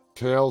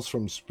 Tales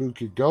from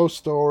spooky ghost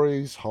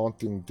stories,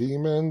 haunting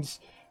demons,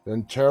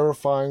 and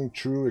terrifying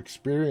true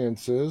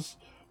experiences.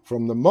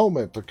 From the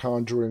moment The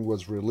Conjuring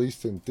was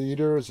released in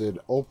theaters, it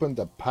opened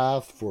a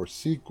path for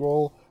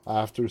sequel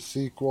after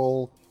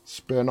sequel,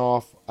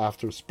 spin-off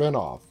after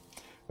spin-off,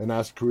 and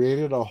has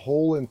created a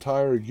whole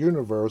entire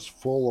universe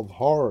full of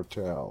horror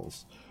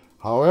tales.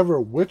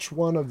 However, which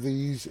one of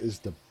these is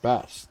the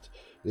best?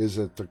 Is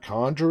it the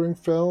Conjuring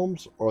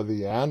films or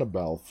the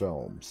Annabelle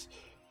films?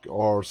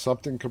 Or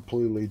something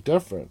completely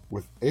different?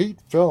 With 8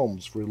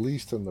 films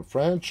released in the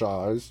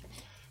franchise,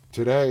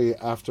 today,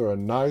 after a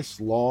nice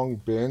long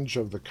binge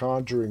of the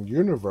Conjuring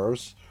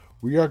universe,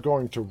 we are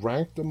going to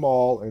rank them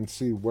all and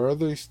see where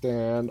they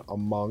stand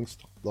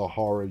amongst the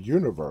horror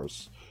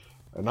universe.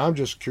 And I'm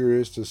just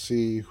curious to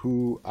see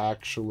who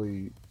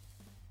actually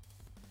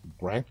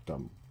ranked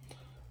them.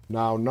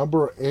 Now,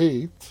 number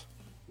 8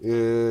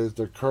 is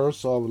The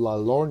Curse of La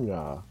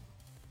Llorona,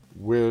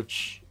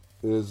 which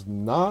is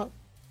not...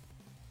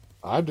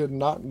 I did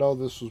not know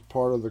this was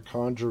part of the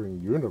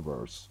Conjuring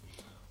universe.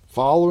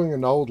 Following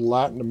an old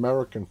Latin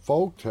American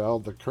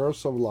folktale, The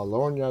Curse of La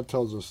Llorona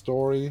tells a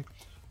story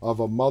of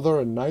a mother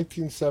in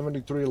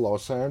 1973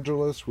 Los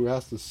Angeles who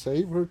has to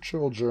save her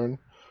children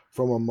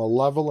from a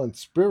malevolent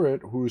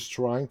spirit who is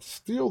trying to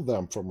steal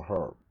them from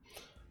her.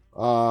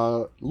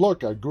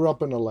 Look, I grew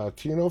up in a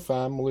Latino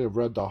family. I've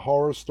read the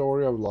horror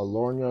story of La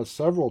Llorona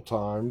several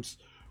times.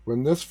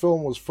 When this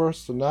film was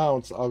first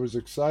announced, I was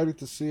excited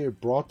to see it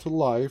brought to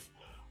life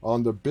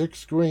on the big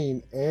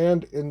screen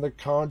and in the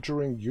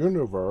Conjuring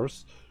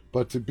universe,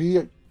 but to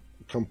be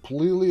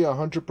completely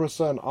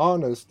 100%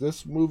 honest,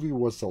 this movie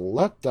was a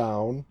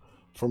letdown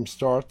from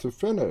start to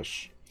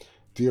finish.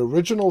 The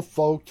original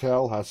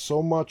folktale has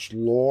so much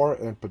lore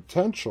and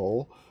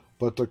potential,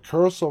 but The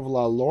Curse of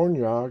La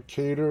Llorona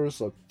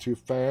caters to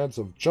fans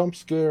of jump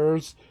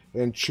scares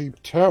and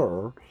cheap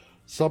terror,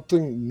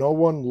 something no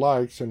one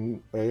likes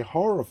in a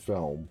horror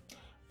film.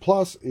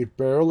 Plus, it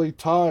barely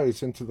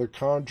ties into the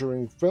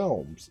Conjuring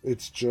films.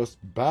 It's just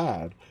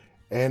bad.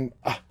 And,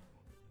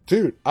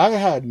 dude, I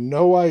had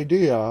no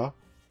idea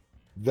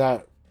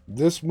that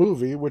this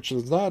movie, which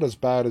is not as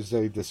bad as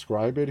they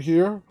describe it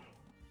here,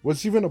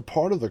 was even a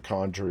part of the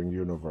Conjuring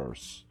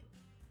universe.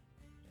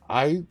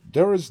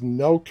 There is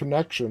no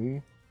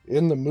connection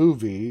in the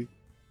movie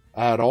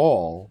at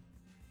all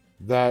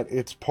that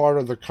it's part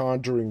of the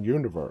Conjuring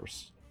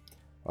universe.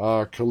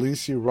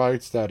 Khaleesi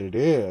writes that it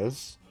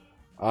is.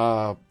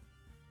 That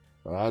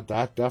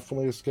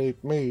definitely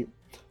escaped me.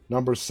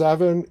 Number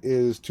 7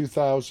 is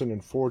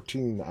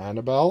 2014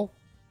 Annabelle.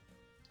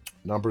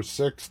 Number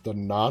 6, The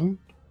Nun.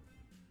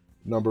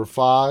 Number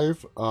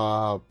 5,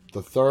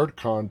 the third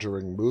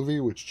Conjuring movie,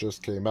 which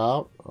just came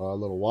out a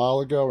little while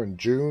ago in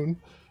June,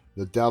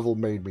 The Devil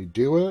Made Me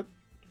Do It.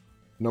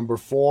 Number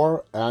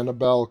 4,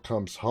 Annabelle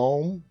Comes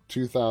Home,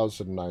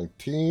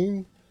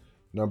 2019.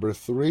 Number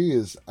 3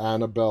 is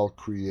Annabelle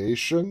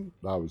Creation.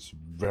 That was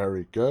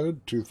very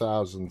good,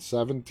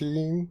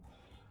 2017.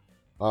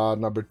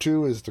 Number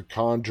 2 is The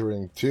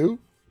Conjuring 2.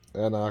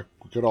 And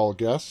we could all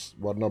guess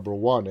what number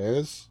 1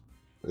 is.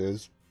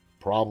 Is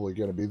probably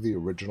going to be the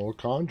original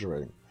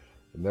Conjuring.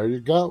 And there you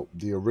go.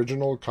 The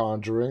original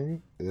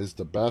Conjuring is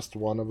the best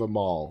one of them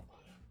all.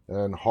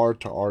 And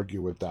hard to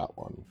argue with that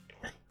one.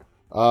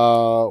 We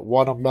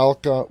want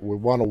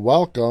to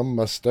welcome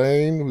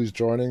Mustaine, who's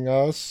joining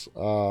us.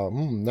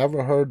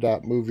 Never heard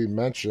that movie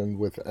mentioned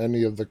with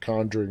any of the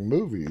Conjuring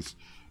movies.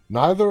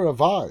 Neither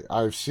have I.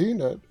 I've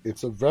seen it.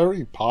 It's a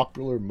very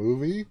popular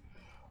movie.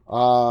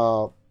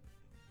 I've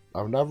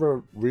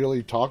never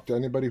really talked to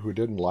anybody who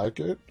didn't like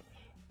it,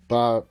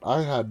 but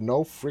I had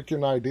no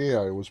freaking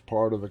idea it was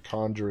part of the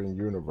Conjuring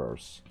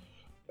universe.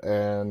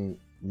 And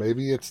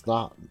maybe it's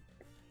not.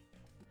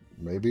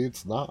 Maybe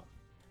it's not.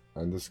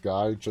 And this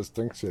guy just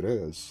thinks it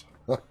is.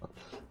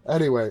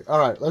 Anyway, all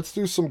right, let's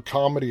do some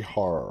comedy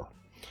horror.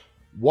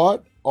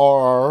 What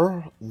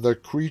are the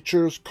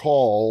creatures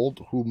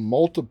called who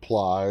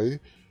multiply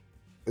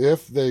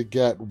if they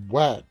get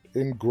wet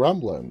in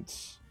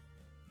Gremlins?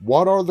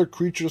 What are the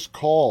creatures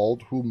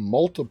called who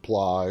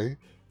multiply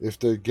if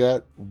they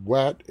get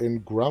wet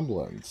in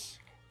Gremlins?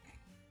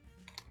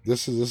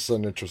 This is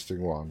an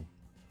interesting one.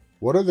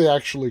 What are they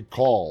actually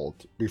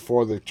called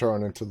before they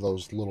turn into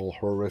those little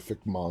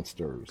horrific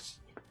monsters?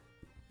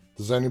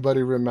 Does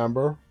anybody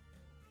remember?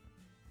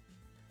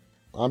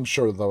 I'm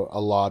sure though a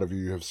lot of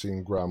you have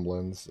seen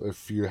Gremlins.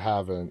 If you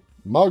haven't,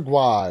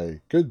 Mugwai,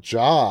 good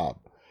job.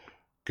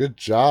 Good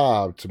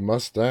job to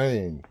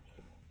Mustaine.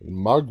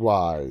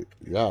 Mugwai,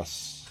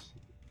 yes.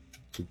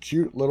 To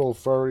cute little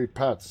furry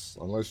pets,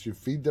 unless you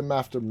feed them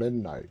after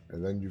midnight,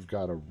 and then you've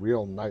got a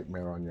real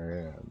nightmare on your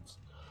hands.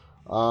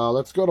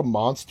 Let's go to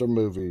monster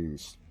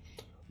movies.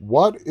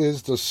 What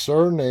is the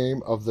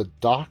surname of the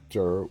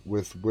doctor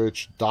with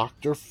which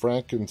Dr.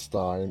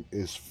 Frankenstein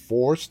is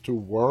forced to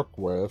work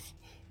with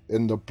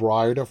in The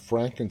Bride of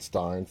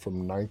Frankenstein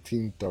from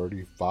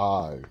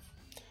 1935?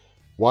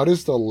 What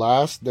is the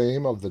last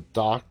name of the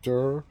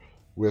doctor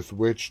with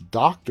which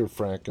Dr.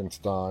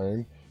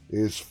 Frankenstein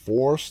is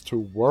forced to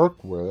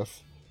work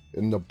with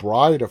in The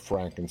Bride of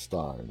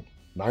Frankenstein,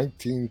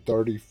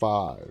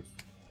 1935?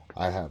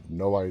 I have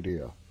no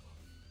idea.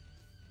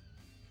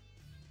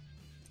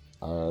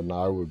 And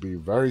I would be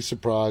very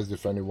surprised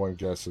if anyone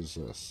guesses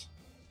this.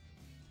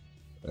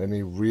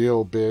 Any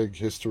real big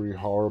history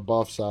horror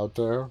buffs out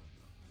there?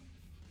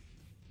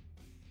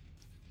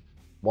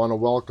 Want to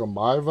welcome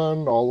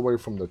Ivan all the way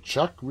from the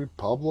Czech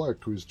Republic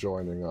who's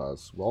joining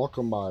us.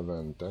 Welcome,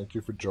 Ivan. Thank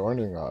you for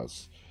joining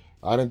us.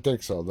 I didn't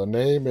think so. The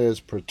name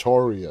is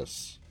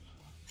Pretorius.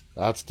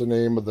 That's the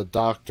name of the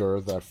doctor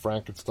that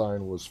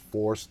Frankenstein was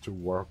forced to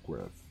work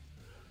with.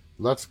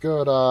 Let's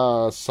go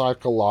to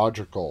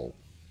psychological.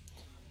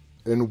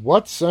 In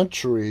what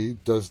century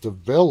does The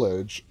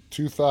Village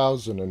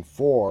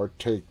 2004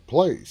 take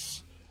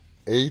place?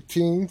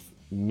 18th,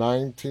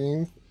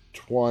 19th,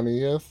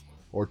 20th,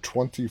 or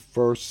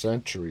 21st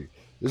century?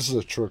 This is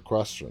a trick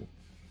question.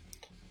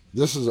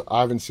 I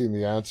haven't seen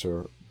the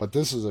answer, but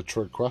this is a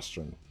trick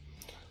question.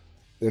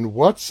 In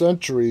what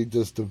century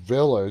does The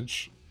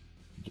Village,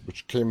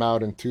 which came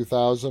out in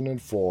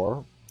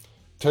 2004,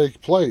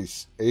 take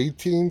place?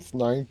 18th,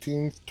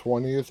 19th,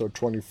 20th, or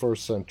 21st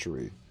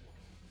century?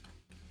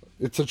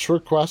 It's a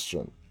trick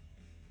question.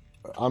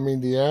 I mean,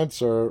 the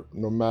answer,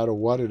 no matter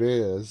what it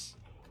is,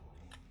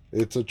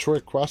 it's a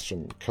trick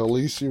question.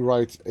 Khaleesi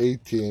writes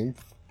 18th.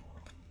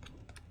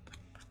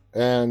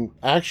 And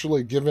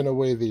actually giving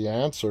away the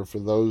answer for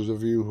those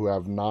of you who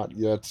have not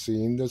yet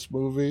seen this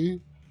movie,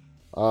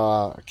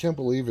 I can't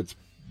believe it's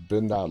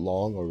been that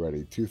long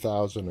already,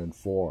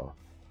 2004,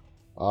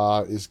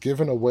 is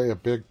giving away a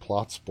big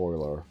plot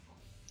spoiler.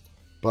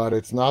 But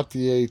it's not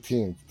the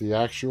 18th. The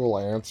actual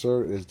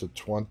answer is the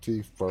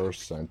 21st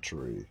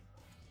century.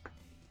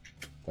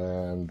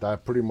 And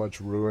that pretty much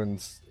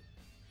ruins,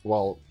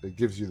 well, it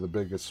gives you the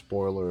biggest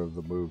spoiler of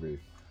the movie.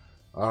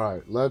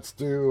 Alright, let's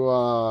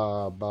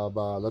go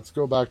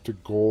back to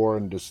gore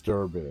and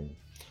disturbing.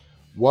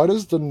 What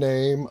is the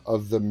name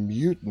of the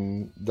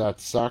mutant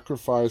that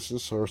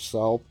sacrifices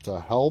herself to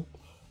help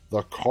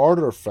the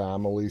Carter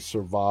family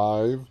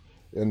survive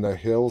in The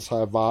Hills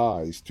Have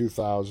Eyes,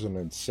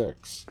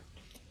 2006?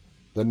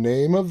 The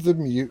name of the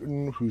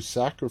mutant who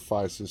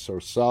sacrifices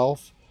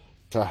herself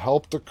to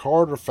help the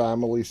Carter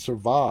family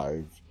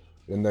survive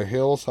in The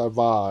Hills Have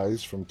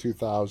Eyes from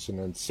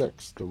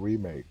 2006, the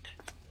remake.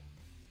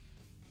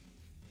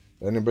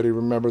 Anybody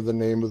remember the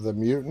name of the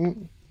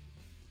mutant?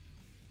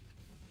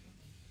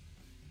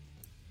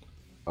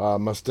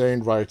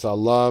 Mustaine writes, I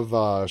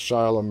love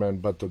Charlemagne,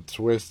 but the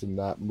twist in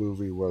that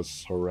movie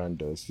was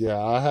horrendous.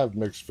 Yeah, I have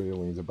mixed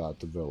feelings about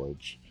The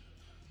Village.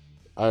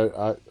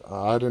 I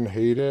didn't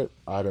hate it.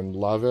 I didn't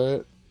love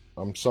it.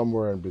 I'm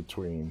somewhere in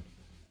between.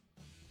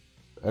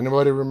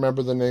 Anybody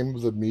remember the name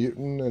of the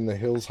mutant in The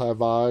Hills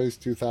Have Eyes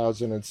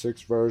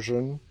 2006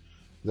 version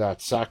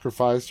that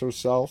sacrificed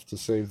herself to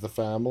save the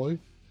family?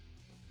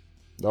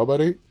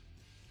 Nobody?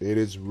 It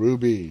is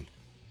Ruby.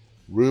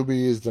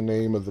 Ruby is the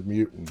name of the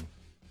mutant.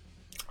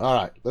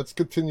 Alright, let's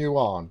continue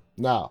on.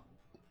 Now,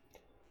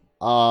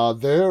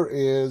 there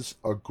is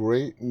a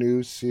great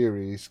new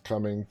series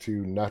coming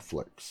to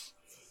Netflix,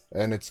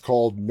 and it's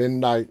called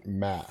Midnight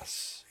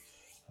Mass.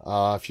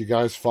 If you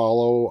guys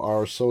follow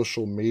our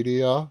social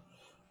media,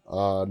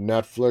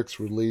 Netflix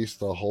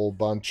released a whole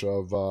bunch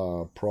of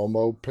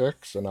promo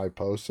pics, and I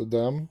posted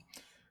them.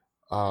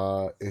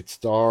 It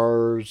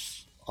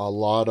stars a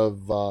lot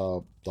of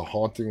The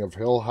Haunting of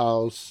Hill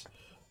House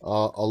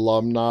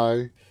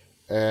alumni,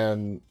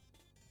 and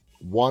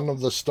one of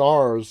the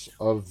stars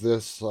of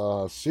this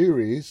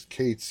series,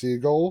 Kate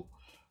Siegel,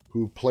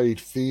 who played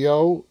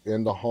Theo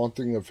in The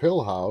Haunting of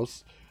Hill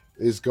House,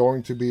 is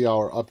going to be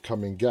our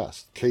upcoming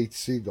guest. Kate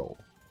Siegel.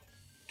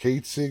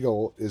 Kate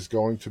Siegel is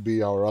going to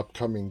be our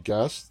upcoming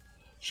guest.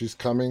 She's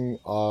coming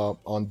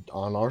on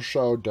our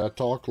show, Dead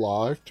Talk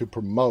Live, to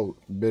promote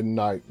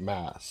Midnight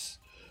Mass.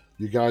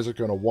 You guys are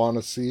going to want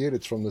to see it.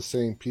 It's from the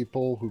same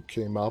people who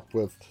came up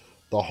with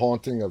The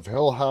Haunting of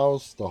Hill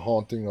House, The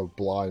Haunting of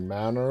Bly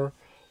Manor,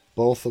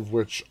 both of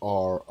which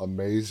are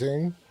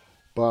amazing.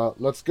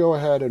 But let's go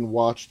ahead and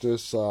watch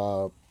this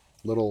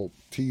little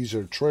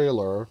teaser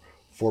trailer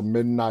for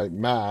Midnight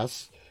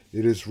Mass.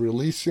 It is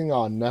releasing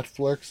on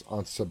Netflix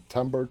on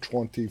September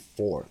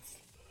 24th.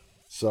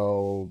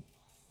 So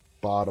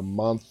about a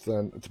month,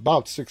 and it's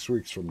about 6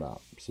 weeks from now.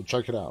 So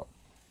check it out.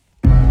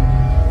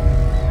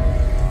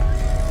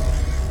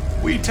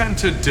 We tend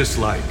to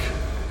dislike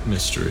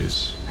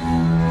mysteries.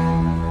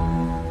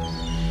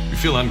 We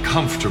feel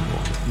uncomfortable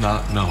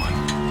not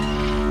knowing.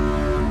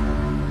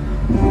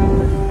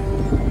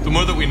 The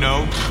more that we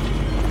know,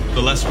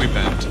 the less we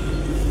bend,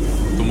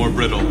 the more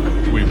brittle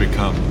we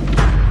become,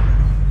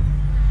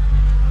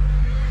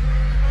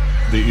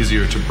 the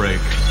easier to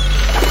break.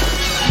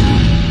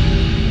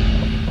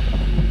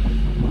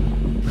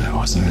 That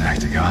wasn't an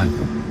act of God.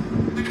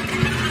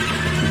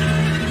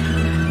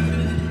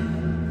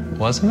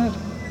 Wasn't it?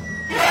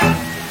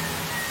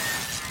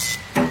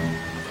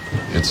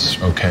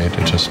 It's okay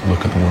to just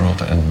look at the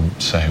world and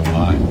say,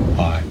 why?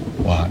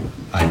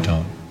 I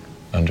don't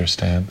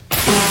understand.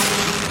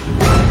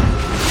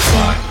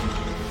 Why?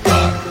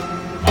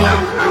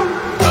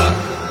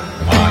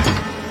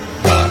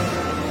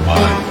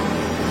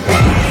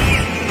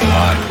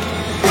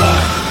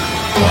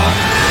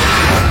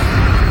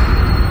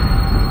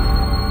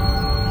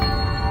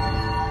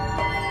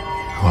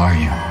 Who are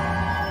you?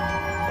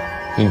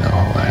 You know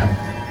who I am.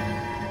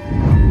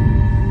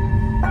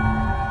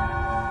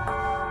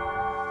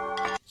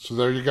 So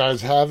there you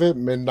guys have it.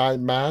 Midnight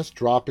Mass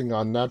dropping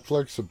on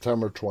Netflix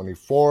September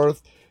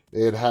 24th.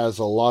 It has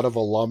a lot of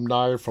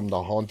alumni from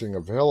The Haunting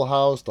of Hill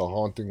House, The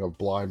Haunting of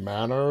Bly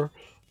Manor.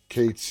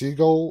 Kate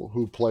Siegel,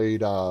 who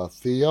played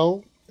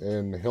Theo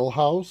in Hill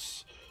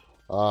House.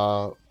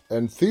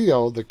 And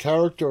Theo, the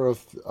character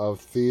of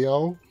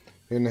Theo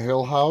in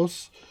Hill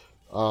House,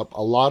 a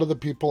lot of the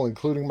people,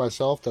 including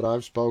myself that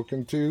I've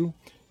spoken to,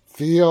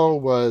 Theo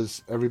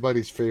was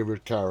everybody's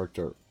favorite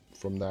character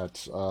from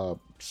that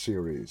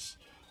series.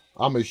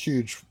 I'm a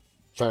huge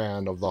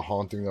fan of the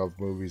Haunting of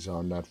movies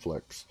on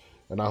Netflix,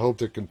 and I hope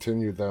to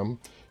continue them.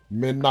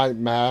 Midnight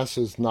Mass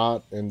is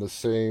not in the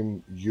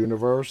same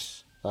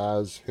universe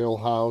as Hill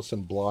House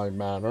and Bly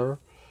Manor,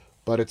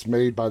 but it's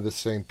made by the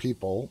same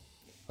people.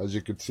 As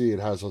you can see, it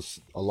has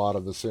a lot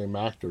of the same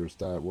actors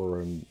that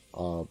were in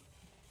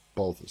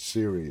both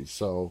series.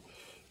 So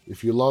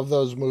if you love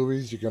those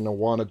movies, you're going to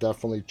want to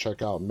definitely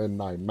check out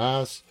Midnight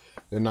Mass.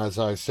 And as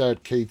I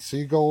said, Kate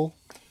Siegel,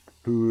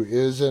 who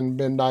is in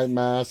Midnight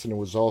Mass and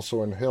was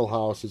also in Hill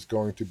House, is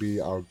going to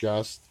be our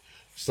guest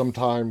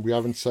sometime. We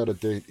haven't set a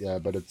date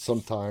yet, but it's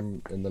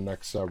sometime in the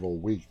next several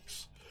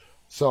weeks.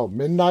 So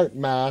Midnight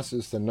Mass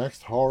is the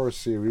next horror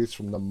series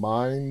from the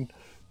mind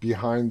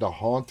behind The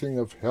Haunting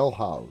of Hill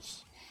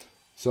House.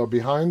 So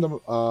behind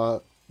the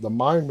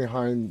mind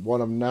behind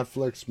one of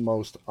Netflix's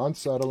most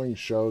unsettling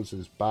shows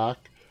is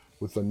back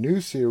with a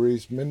new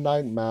series.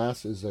 Midnight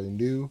Mass is a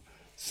new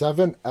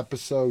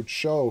 7-episode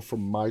show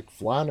from Mike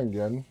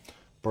Flanagan,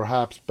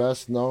 perhaps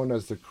best known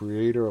as the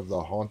creator of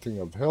The Haunting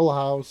of Hill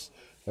House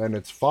and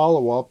its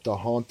follow-up, The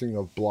Haunting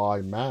of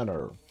Bly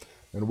Manor.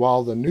 And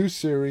while the new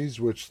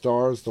series, which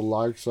stars the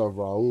likes of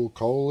Rahul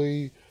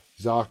Kohli,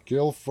 Zach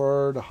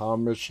Gilford,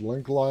 Hamish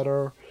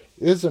Linklater,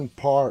 isn't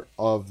part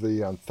of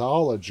the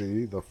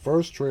anthology, the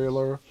first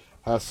trailer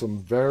has some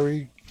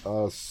very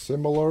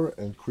similar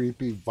and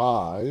creepy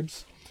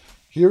vibes.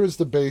 Here is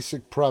the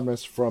basic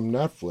premise from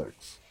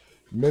Netflix.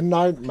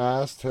 Midnight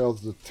Mass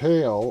tells the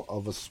tale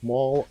of a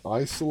small,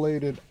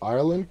 isolated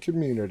island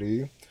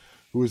community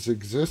whose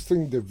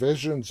existing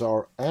divisions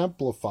are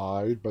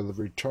amplified by the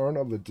return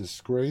of a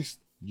disgraced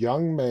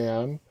young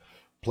man,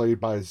 played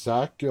by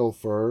Zach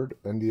Gilford,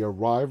 and the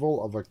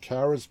arrival of a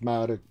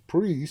charismatic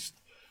priest,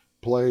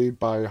 played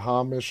by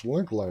Hamish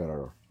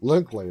Linklater.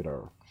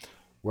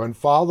 When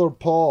Father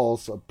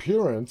Paul's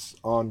appearance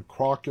on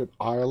Crockett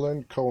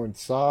Island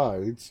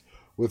coincides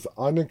with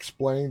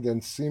unexplained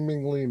and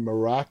seemingly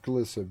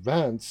miraculous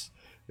events,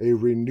 a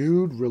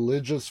renewed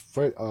religious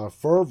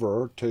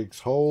fervor takes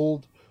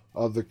hold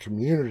of the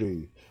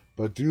community.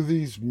 But do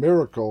these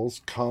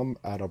miracles come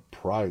at a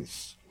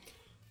price?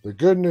 The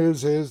good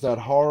news is that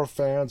horror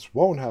fans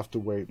won't have to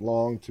wait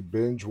long to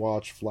binge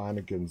watch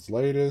Flanagan's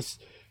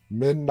latest.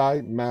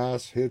 Midnight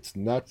Mass hits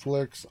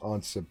Netflix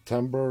on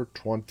September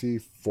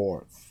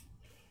 24th.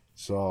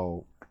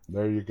 So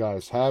there you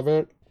guys have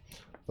it.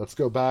 Let's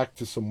go back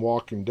to some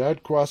Walking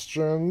Dead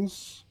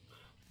questions.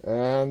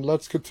 And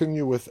let's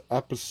continue with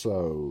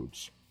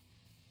episodes.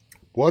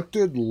 What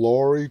did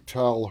Laurie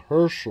tell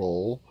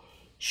Herschel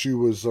she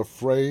was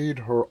afraid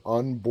her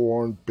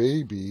unborn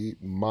baby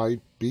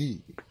might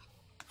be?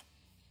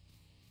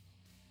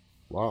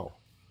 Wow.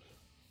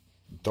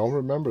 Don't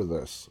remember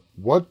this.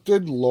 What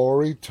did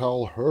Laurie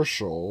tell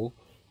Herschel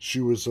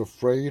she was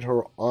afraid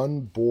her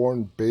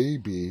unborn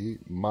baby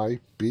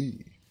might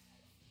be?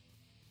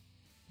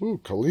 Ooh,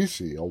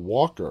 Khaleesi, a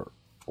walker.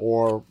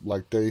 Or,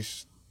 like they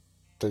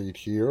state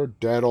here,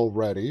 dead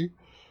already,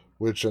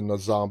 which in the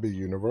zombie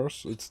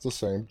universe, it's the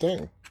same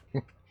thing.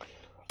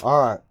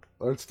 Alright,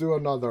 let's do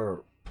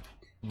another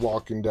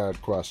Walking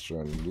Dead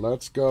question.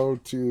 Let's go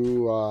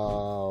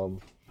to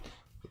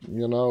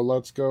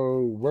Let's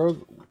go. Where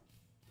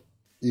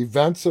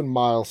events and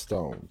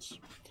milestones.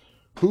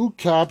 Who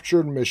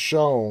captured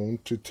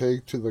Michonne to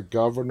take to the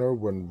governor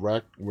when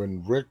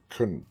Rick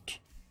couldn't?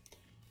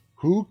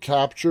 Who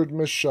captured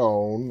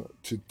Michonne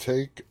to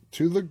take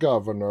to the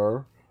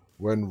governor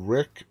when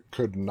Rick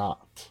could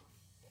not?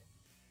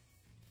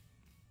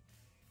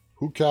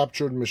 Who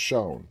captured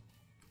Michonne?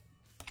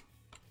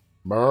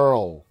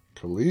 Merle.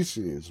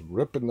 Khaleesi is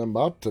ripping them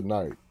up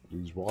tonight.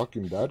 These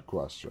Walking Dead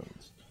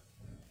questions.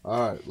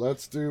 Alright,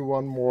 let's do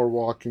one more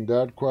Walking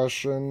Dead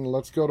question.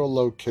 Let's go to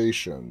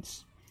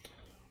locations.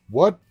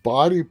 What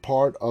body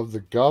part of the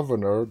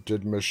governor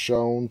did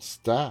Michonne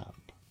stab?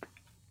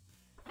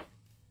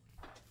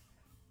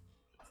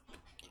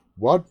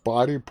 What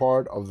body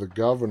part of the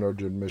governor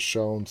did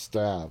Michonne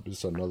stab? This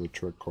is another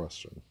trick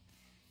question.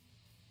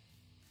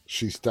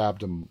 She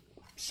stabbed him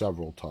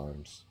several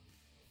times.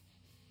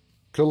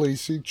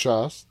 Khaleesi,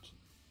 chest.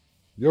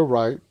 You're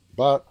right,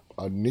 but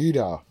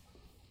Anita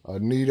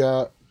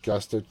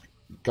guessed it,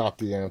 got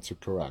the answer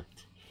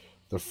correct.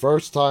 The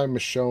first time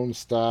Michonne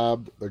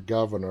stabbed the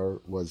governor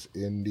was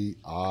in the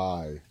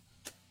eye.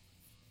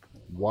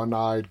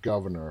 One-eyed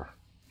governor.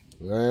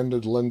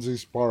 And Lindsay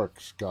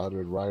Sparks got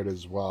it right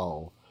as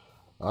well.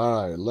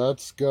 Alright,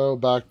 let's go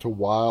back to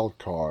Wild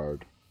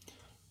Card.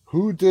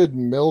 Who did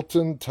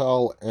Milton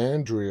tell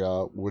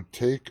Andrea would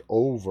take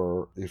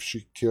over if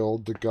she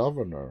killed the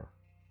governor?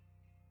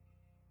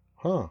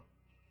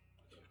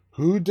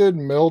 Who did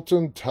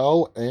Milton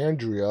tell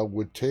Andrea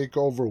would take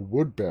over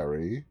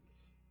Woodbury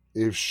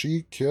if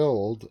she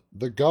killed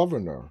the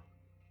governor?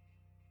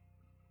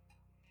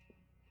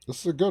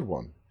 This is a good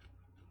one.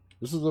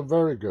 This is a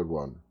very good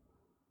one.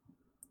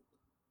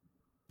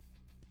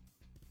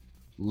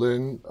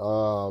 Lynn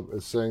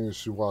is saying you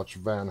should watch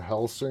Van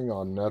Helsing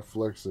on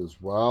Netflix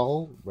as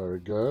well. Very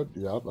good.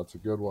 Yep, that's a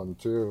good one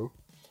too.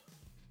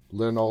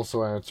 Lynn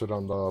also answered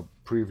on the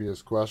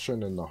previous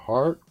question, in the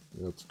heart.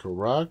 It's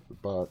correct,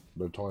 but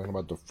they're talking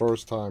about the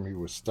first time he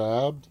was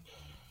stabbed.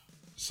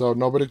 So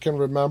nobody can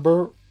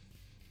remember.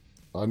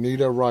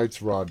 Anita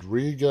writes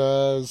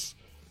Rodriguez.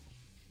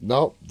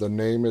 Nope, the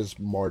name is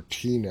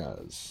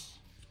Martinez.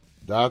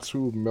 That's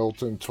who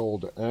Milton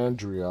told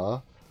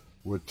Andrea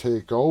would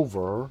take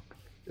over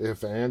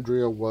if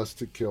Andrea was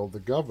to kill the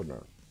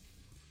governor.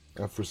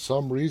 And for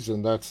some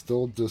reason, that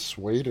still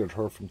dissuaded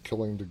her from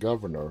killing the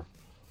governor.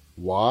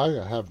 Why?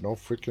 I have no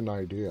freaking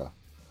idea.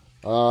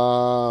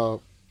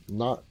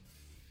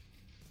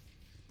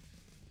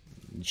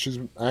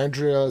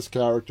 Andrea's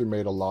character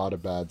made a lot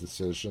of bad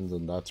decisions,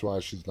 and that's why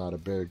she's not a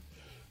big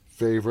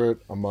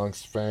favorite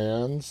amongst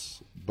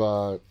fans.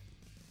 But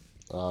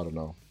I don't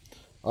know.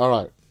 All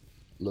right,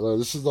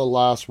 this is the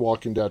last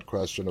Walking Dead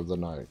question of the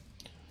night.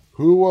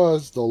 Who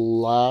was the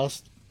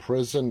last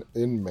prison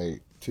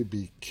inmate to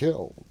be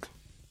killed?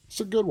 It's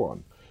a good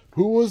one.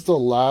 Who was the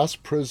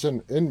last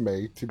prison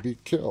inmate to be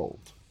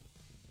killed?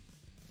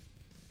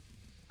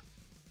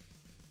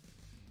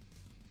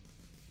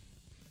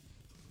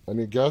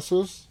 Any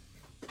guesses?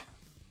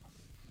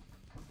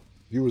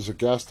 He was a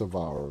guest of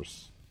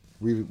ours.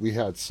 We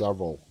had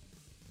several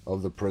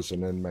of the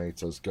prison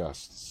inmates as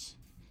guests.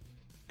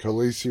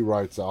 Khaleesi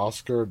writes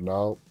Oscar.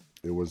 No,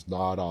 it was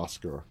not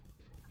Oscar.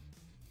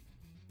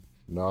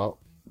 No,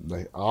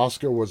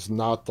 Oscar was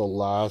not the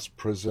last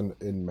prison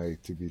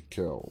inmate to be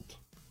killed.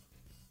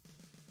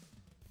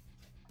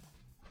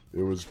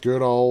 It was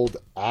good old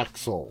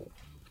Axel.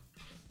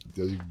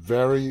 The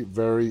very,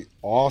 very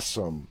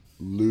awesome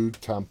Lou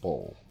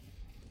Temple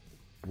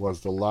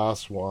was the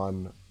last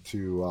one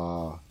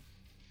to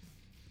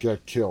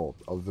get killed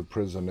of the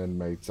prison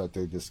inmates that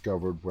they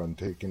discovered when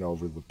taking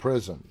over the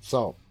prison.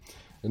 So,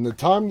 in the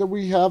time that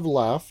we have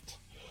left,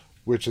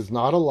 which is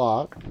not a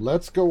lot,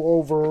 let's go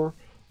over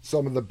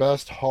some of the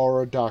best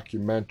horror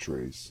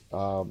documentaries.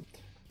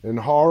 In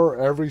horror,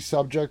 every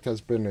subject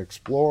has been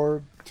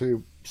explored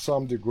to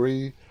some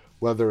degree,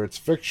 whether it's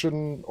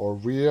fiction or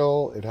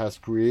real. It has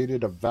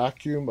created a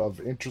vacuum of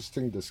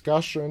interesting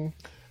discussion,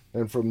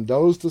 and from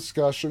those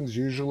discussions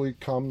usually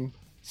come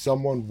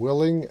someone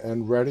willing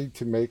and ready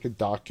to make a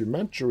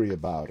documentary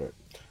about it.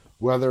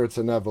 Whether it's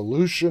an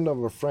evolution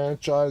of a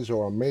franchise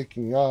or a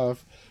making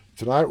of,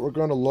 tonight we're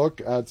going to look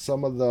at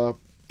some of the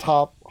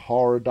top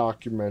horror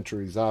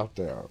documentaries out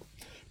there.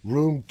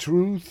 Room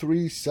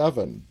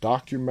 237,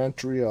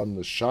 documentary on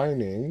The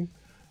Shining.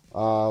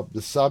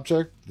 The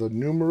subject, the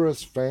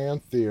numerous fan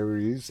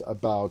theories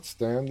about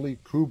Stanley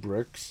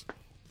Kubrick's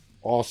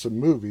awesome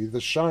movie,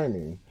 The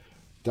Shining.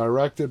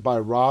 Directed by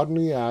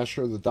Rodney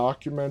Asher, the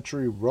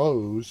documentary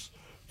rose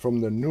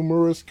from the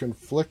numerous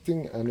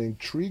conflicting and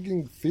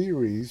intriguing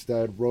theories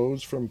that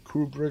rose from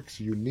Kubrick's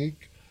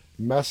unique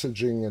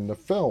messaging in the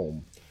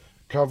film,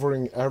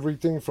 covering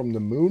everything from the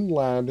moon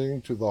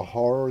landing to the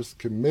horrors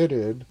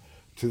committed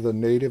to the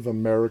Native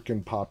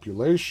American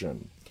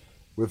population.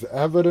 With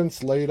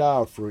evidence laid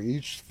out for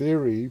each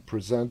theory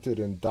presented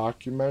in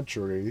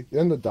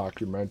the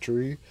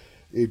documentary,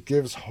 it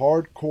gives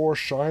hardcore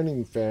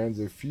Shining fans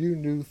a few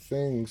new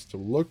things to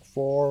look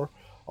for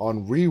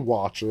on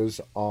rewatches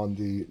on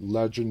the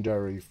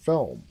legendary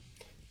film.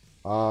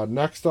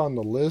 Next on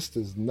the list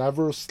is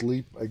Never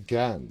Sleep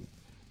Again,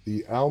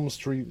 the Elm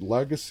Street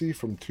Legacy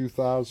from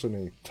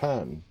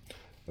 2010.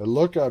 A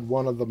look at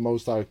one of the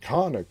most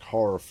iconic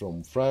horror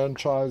film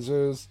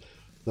franchises,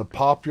 the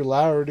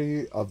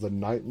popularity of the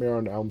Nightmare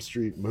on Elm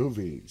Street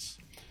movies.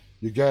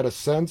 You get a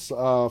sense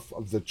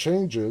of the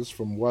changes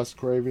from Wes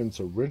Craven's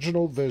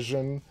original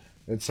vision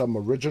and some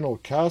original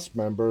cast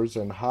members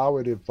and how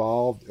it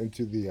evolved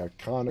into the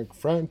iconic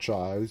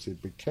franchise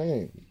it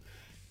became.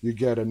 You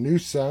get a new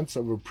sense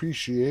of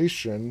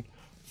appreciation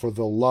for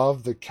the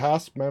love the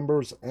cast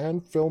members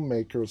and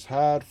filmmakers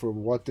had for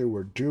what they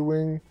were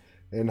doing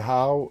and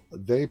how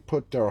they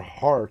put their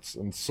hearts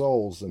and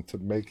souls into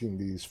making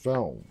these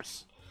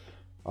films.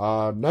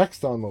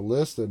 Next on the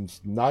list is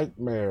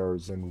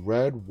Nightmares in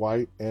Red,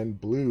 White, and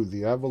Blue,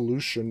 the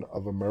evolution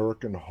of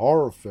American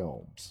horror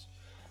films.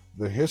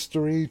 The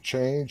history,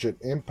 change, and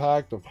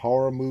impact of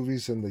horror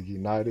movies in the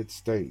United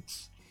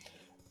States.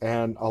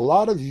 And a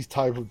lot of these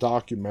type of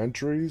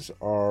documentaries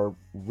are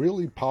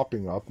really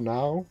popping up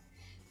now.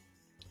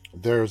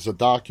 There's a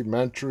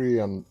documentary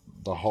on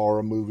the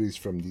horror movies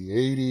from the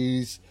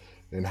 80s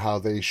and how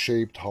they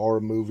shaped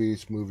horror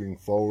movies moving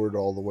forward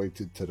all the way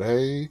to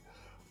today.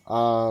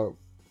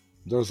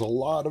 There's a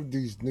lot of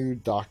these new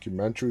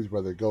documentaries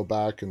where they go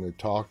back and they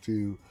talk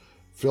to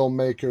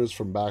filmmakers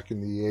from back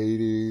in the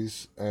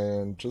 80s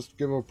and just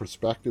give a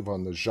perspective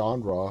on the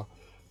genre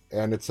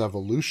and its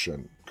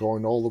evolution,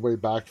 going all the way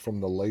back from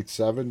the late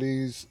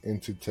 70s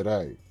into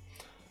today.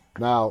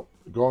 Now,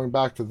 going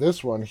back to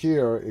this one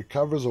here, it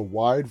covers a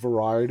wide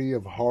variety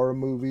of horror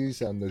movies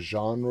and the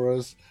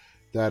genres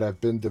that have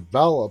been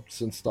developed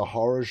since the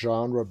horror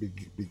genre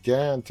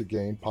began to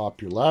gain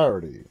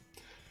popularity.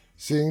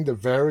 Seeing the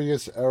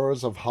various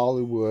eras of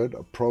Hollywood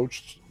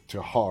approach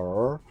to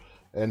horror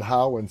and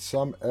how in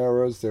some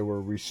eras they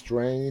were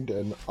restrained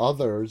and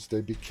others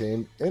they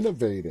became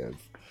innovative.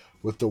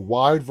 With the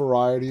wide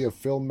variety of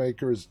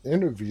filmmakers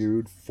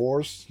interviewed,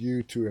 force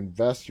you to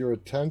invest your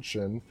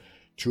attention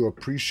to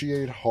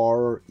appreciate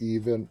horror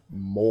even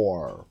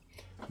more.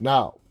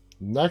 Now,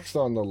 next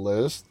on the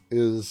list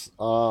is,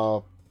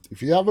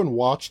 if you haven't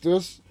watched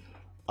this,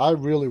 I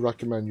really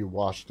recommend you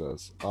watch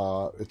this.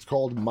 It's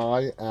called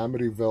My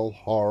Amityville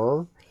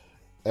Horror,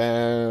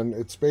 and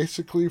it's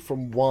basically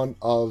from one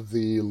of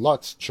the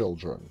Lutz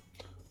children.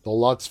 The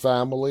Lutz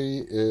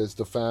family is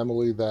the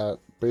family that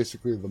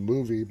basically the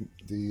movie,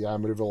 the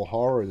Amityville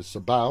Horror, is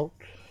about.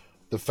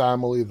 The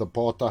family that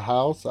bought the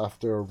house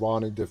after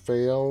Ronnie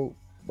DeFeo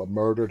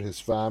murdered his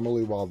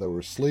family while they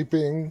were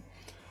sleeping,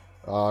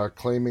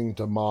 claiming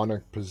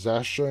demonic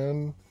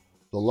possession.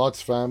 The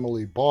Lutz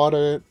family bought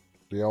it.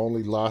 They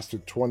only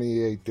lasted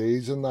 28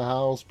 days in the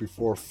house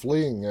before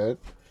fleeing it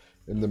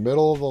in the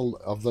middle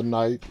of the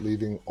night,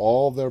 leaving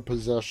all their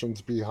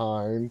possessions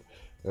behind,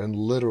 and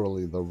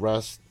literally the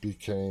rest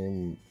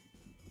became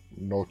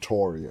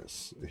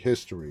notorious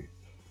history,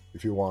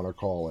 if you want to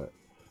call it.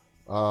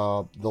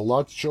 The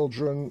Lutz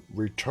children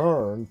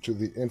returned to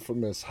the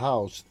infamous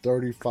house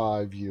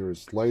 35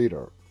 years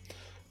later.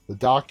 The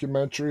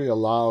documentary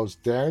allows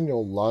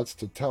Daniel Lutz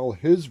to tell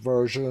his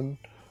version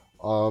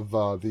of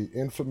the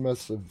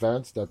infamous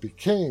events that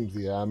became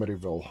the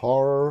Amityville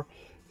Horror.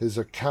 His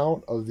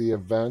account of the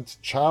events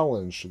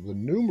challenged the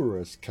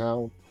numerous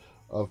count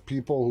of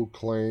people who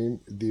claim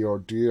the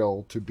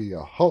ordeal to be a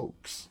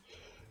hoax.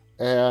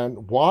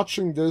 And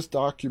watching this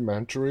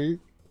documentary,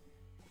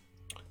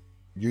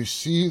 you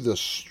see the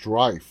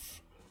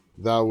strife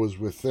that was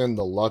within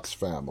the Lutz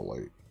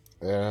family.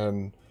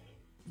 And,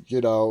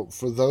 you know,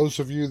 for those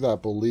of you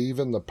that believe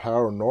in the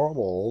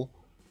paranormal,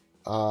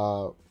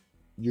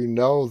 you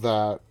know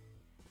that,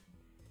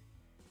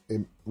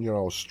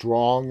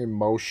 strong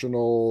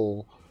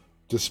emotional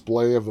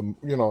display of,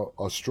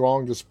 a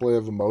strong display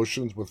of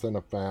emotions within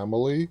a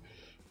family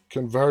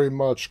can very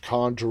much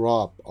conjure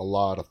up a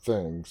lot of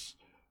things.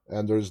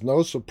 And there's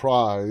no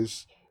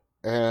surprise.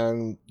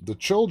 And the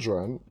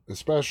children,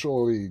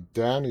 especially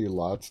Daniel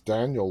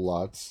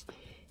Lutz,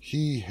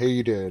 he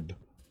hated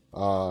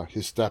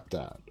his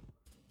stepdad.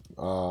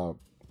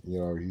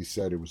 He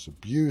said he was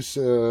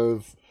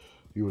abusive.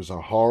 He was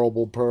a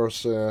horrible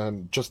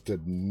person. Just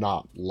did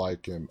not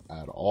like him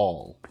at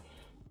all.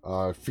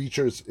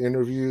 Features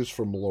interviews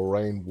from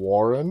Lorraine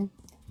Warren.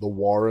 The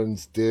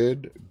Warrens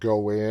did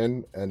go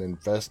in and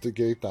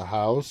investigate the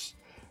house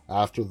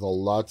after the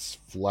Lutz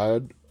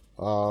fled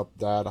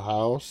that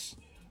house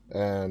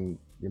and,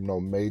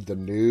 made the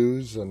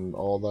news and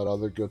all that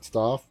other good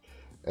stuff.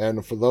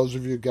 And for those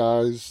of you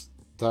guys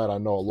that I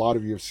know a lot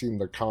of you have seen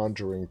The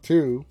Conjuring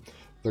 2,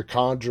 The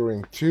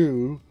Conjuring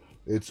 2,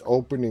 its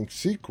opening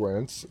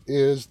sequence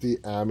is the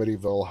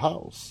Amityville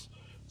house.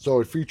 So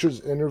it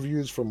features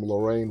interviews from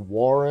Lorraine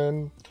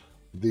Warren,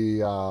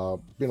 the,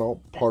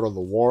 part of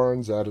the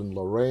Warrens, Ed and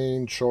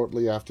Lorraine,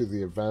 shortly after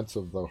the events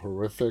of the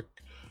horrific,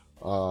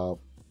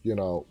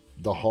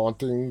 the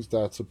hauntings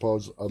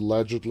that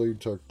allegedly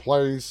took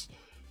place.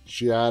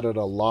 She added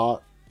a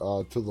lot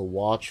to the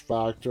watch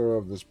factor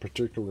of this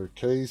particular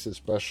case,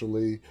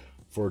 especially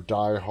for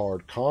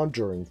die-hard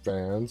Conjuring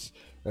fans.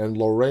 And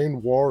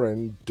Lorraine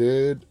Warren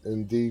did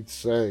indeed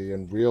say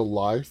in real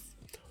life,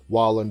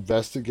 while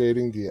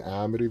investigating the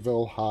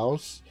Amityville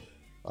house,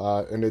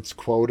 and it's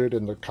quoted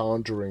in The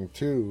Conjuring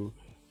 2,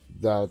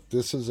 that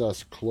this is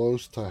as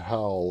close to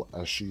hell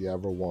as she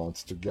ever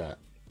wants to get.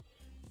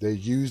 They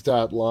used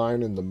that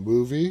line in the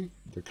movie,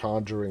 The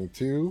Conjuring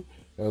 2,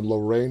 and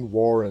Lorraine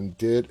Warren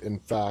did in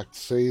fact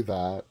say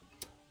that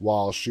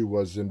while she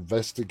was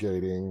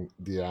investigating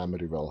the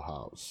Amityville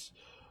house.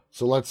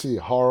 So let's see,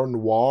 Horror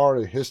Noir,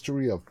 A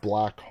History of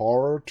Black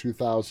Horror,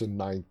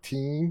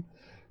 2019.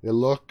 A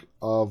look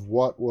of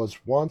what was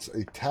once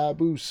a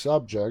taboo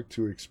subject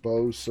to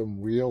expose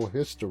some real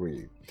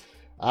history.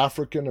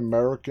 African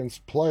Americans'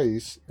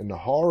 place in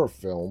horror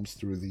films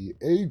through the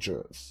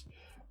ages.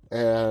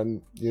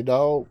 And, you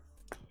know,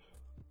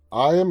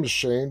 I am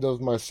ashamed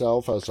of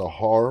myself as a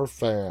horror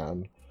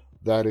fan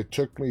that it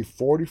took me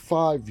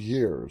 45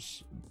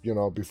 years, you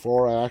know,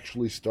 before I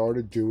actually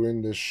started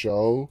doing this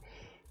show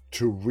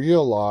to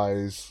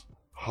realize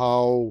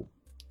how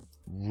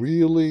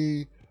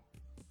really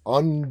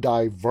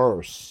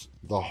undiverse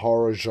the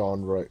horror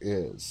genre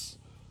is.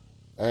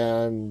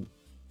 And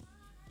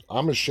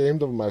I'm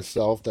ashamed of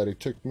myself that it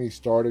took me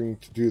starting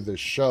to do this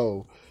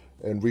show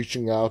and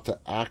reaching out to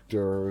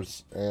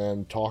actors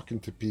and talking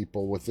to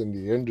people within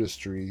the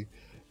industry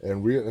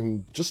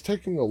and just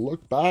taking a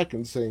look back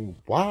and saying,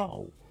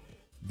 wow,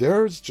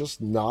 there's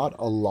just not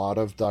a lot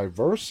of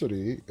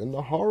diversity in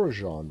the horror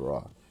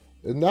genre.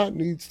 And that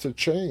needs to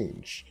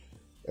change.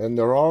 And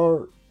there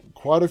are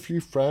quite a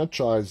few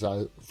franchises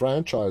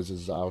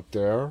out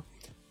there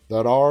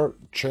that are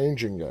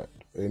changing it.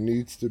 It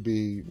needs to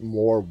be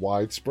more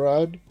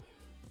widespread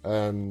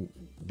and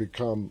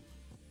become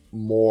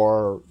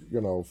more,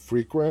 you know,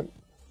 frequent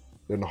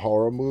in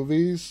horror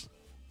movies.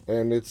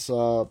 And it's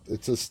a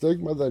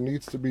stigma that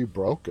needs to be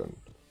broken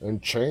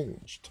and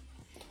changed.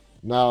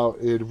 Now,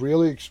 it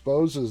really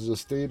exposes the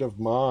state of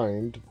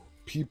mind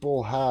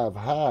people have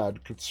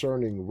had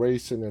concerning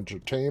race in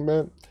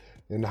entertainment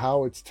and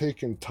how it's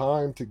taken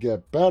time to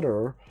get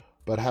better,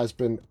 but has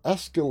been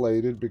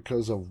escalated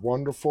because of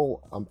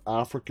wonderful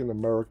African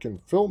American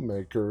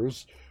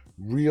filmmakers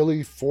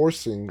really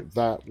forcing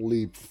that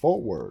leap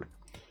forward.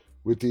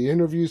 With the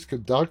interviews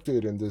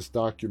conducted in this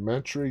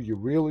documentary, you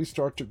really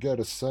start to get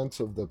a sense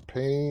of the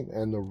pain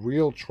and the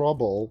real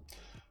trouble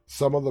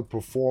some of the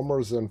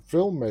performers and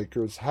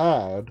filmmakers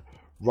had,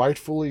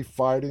 rightfully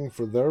fighting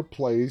for their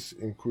place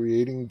in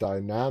creating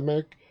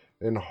dynamic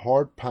and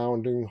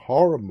heart-pounding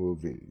horror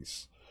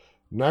movies.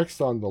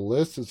 Next on the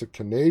list is a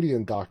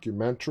Canadian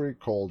documentary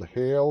called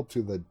Hail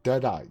to the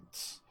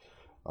Deadites.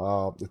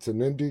 It's an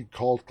indie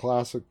cult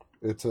classic.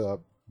 It's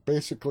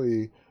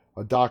basically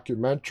a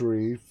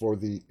documentary for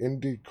the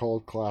indie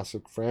cult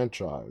classic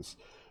franchise,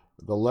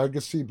 the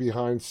legacy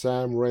behind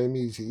Sam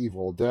Raimi's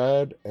Evil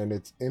Dead and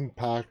its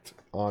impact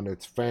on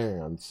its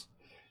fans.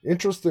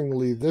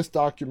 Interestingly, this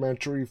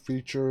documentary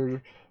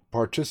featured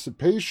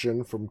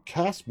participation from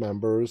cast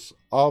members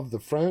of the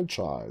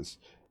franchise.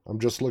 I'm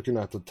just looking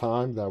at the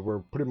time that we're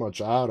pretty much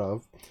out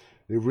of.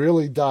 It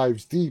really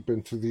dives deep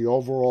into the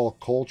overall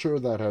culture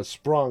that has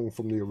sprung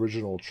from the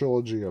original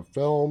trilogy of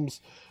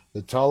films,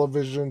 the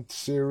television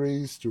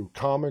series, through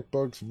comic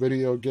books,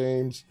 video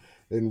games,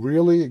 and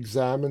really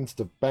examines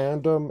the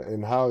fandom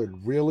and how it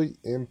really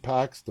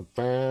impacts the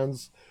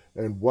fans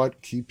and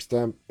what keeps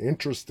them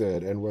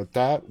interested. And with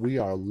that, we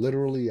are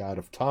literally out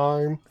of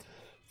time.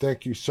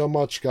 Thank you so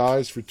much,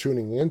 guys, for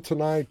tuning in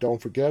tonight.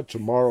 Don't forget,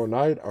 tomorrow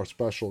night, our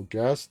special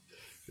guest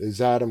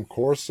is Adam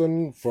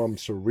Corson from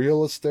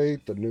Surreal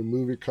Estate, the new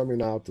movie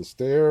coming out the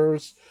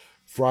stairs.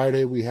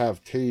 Friday, we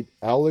have Tate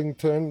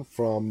Ellington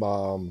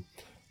from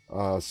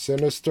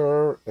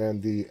Sinister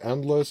and The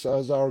Endless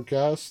as our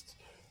guest.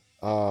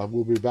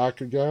 We'll be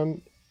back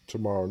again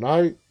tomorrow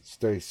night.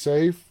 Stay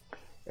safe.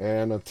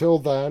 And until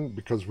then,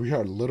 because we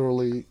are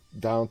literally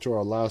down to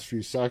our last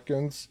few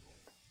seconds,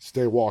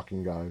 stay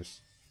walking,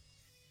 guys.